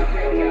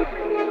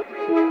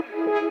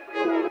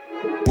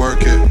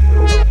 Work it.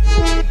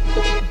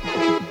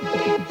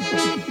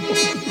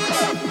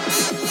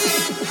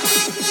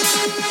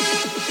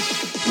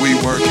 We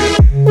work it.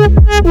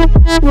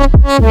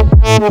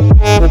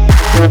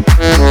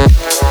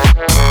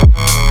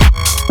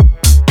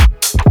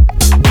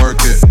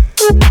 Work it.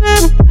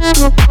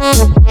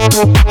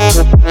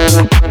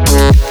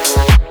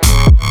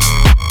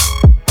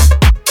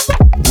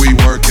 We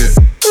work it.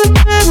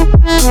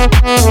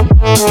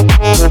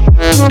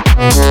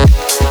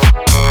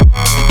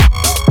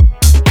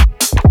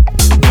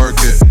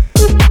 Work it.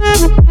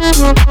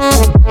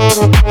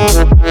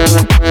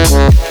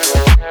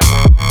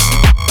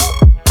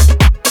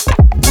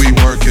 We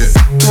work it.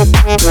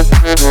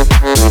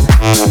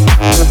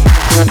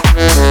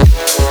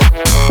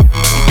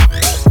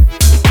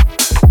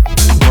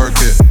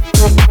 Work it.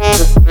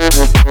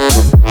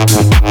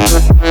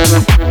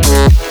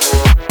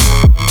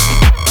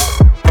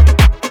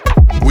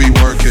 We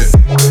work it.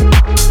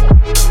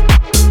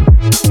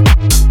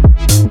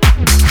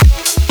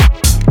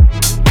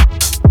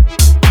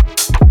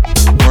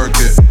 Work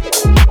it.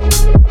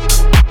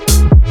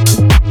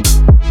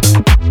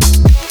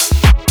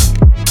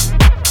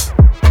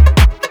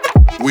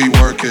 We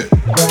work it.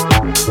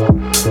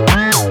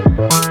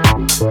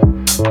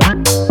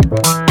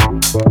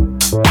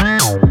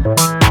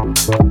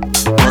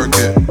 Work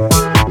it.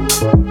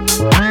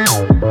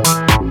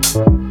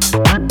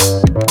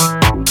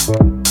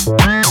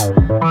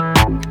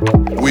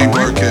 We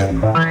work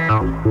it.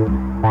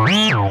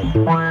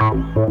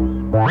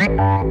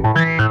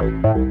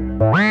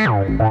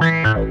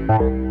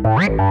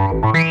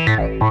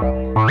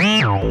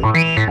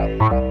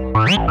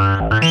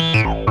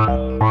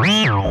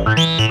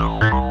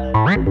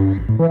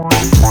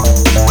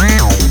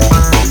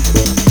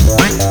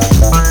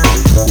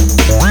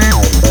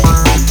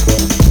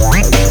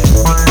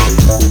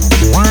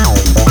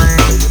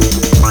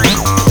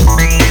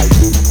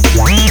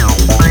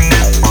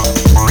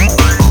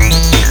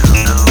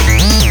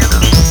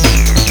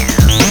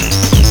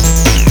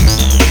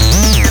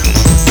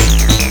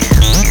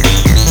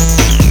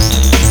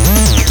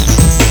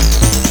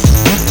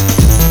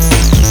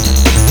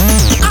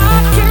 I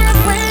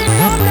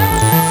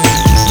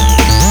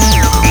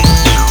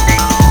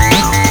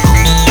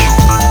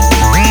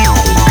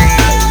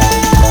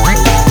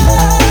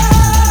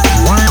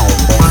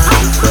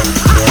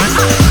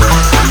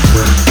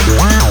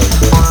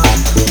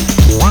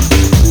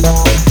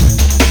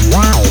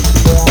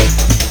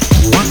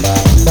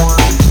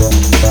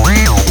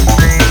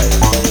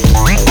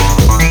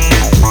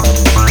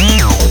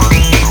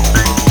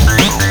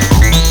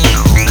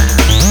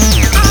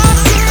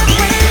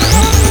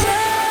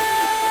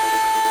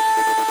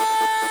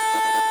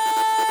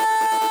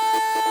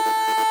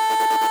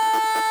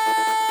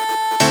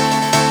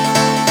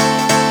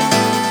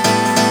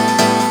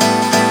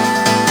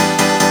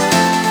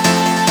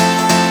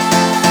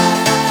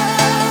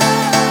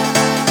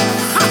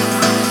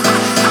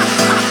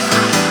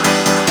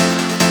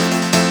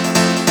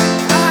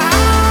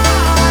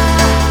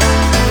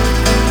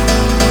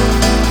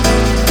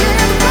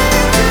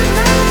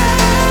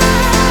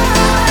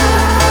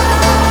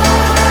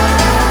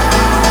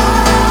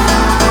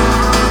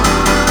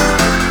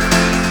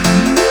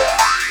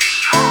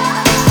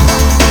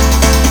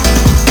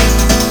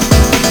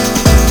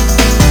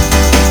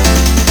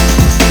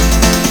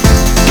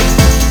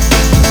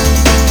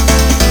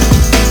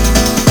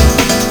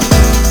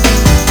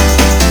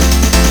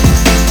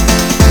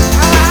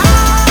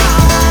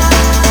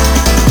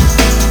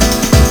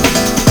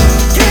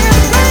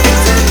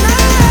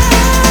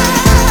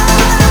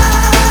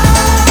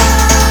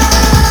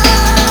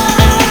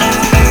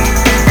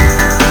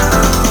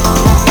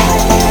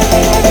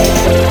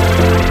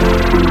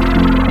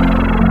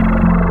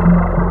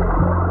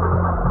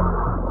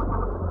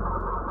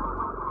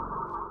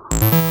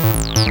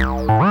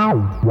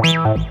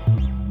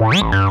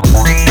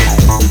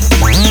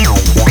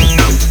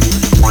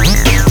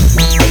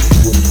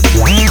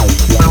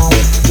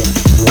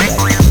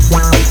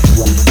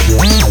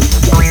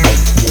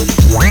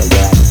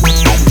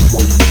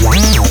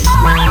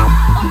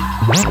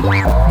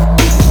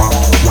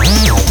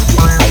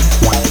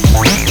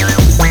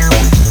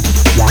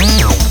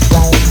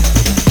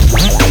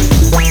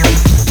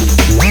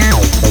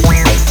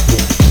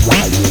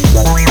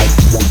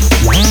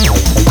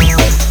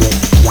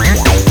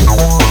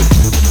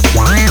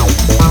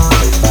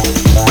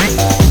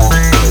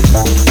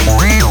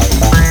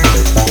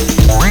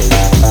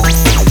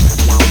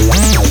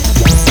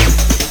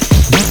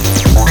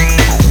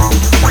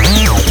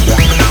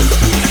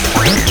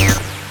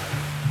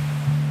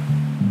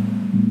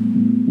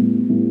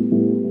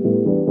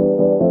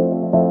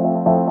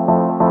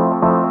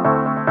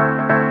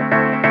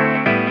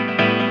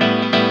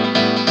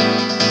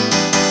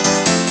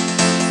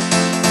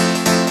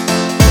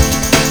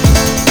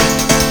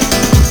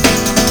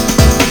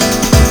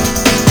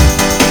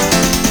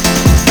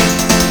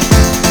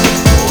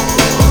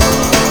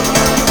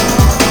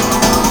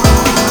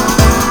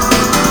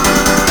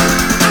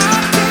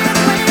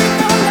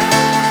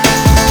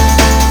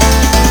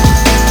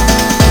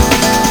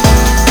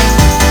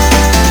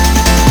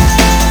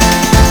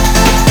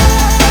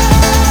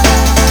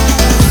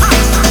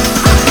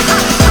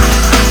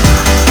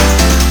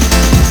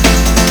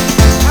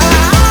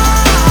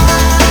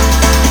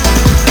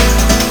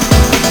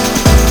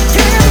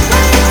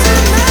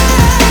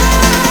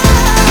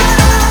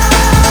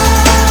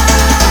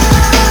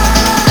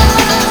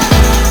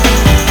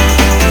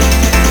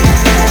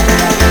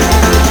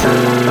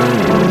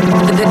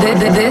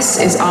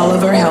is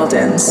Oliver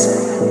Heldens.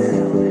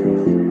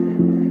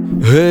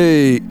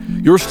 Hey,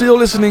 you're still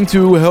listening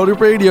to Hell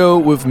Deep Radio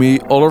with me,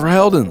 Oliver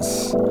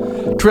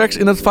Heldens. Tracks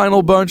in that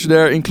final bunch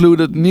there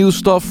included new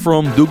stuff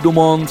from Duke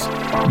Dumont,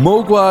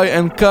 Mogwai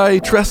and Kai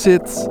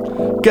Tracid,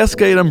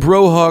 Cascade and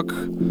Brohawk,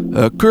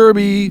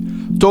 Kirby,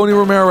 Tony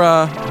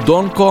Romera,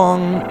 Don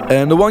Kong,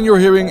 and the one you're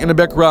hearing in the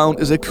background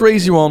is a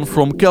crazy one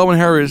from Calvin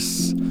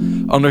Harris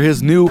under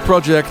his new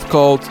project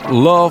called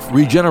Love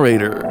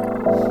Regenerator.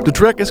 The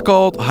track is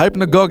called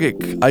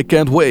Hypnagogic, I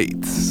Can't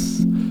Wait.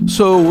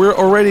 So we're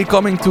already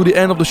coming to the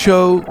end of the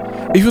show.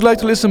 If you'd like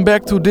to listen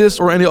back to this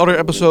or any other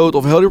episode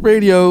of Hell Deep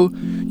Radio,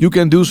 you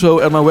can do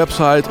so at my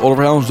website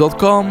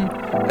oliverhelms.com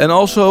and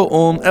also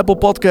on Apple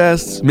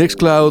Podcasts,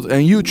 Mixcloud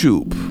and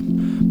YouTube.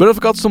 But I've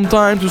got some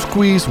time to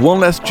squeeze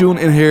one last tune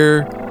in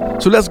here,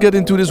 so let's get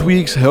into this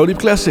week's Hell Deep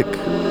Classic.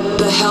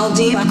 The Hell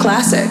Deep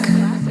Classic.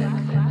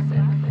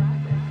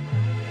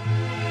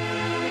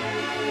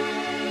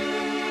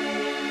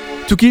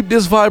 To keep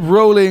this vibe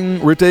rolling,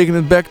 we're taking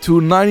it back to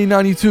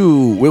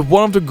 1992 with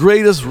one of the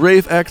greatest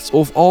rave acts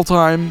of all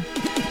time.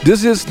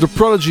 This is The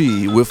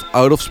Prodigy with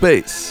Out of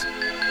Space.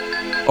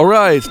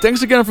 Alright,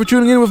 thanks again for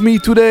tuning in with me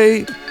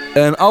today,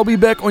 and I'll be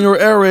back on your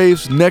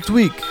airwaves next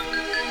week.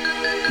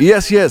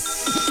 Yes,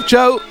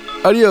 ciao,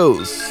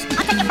 adios.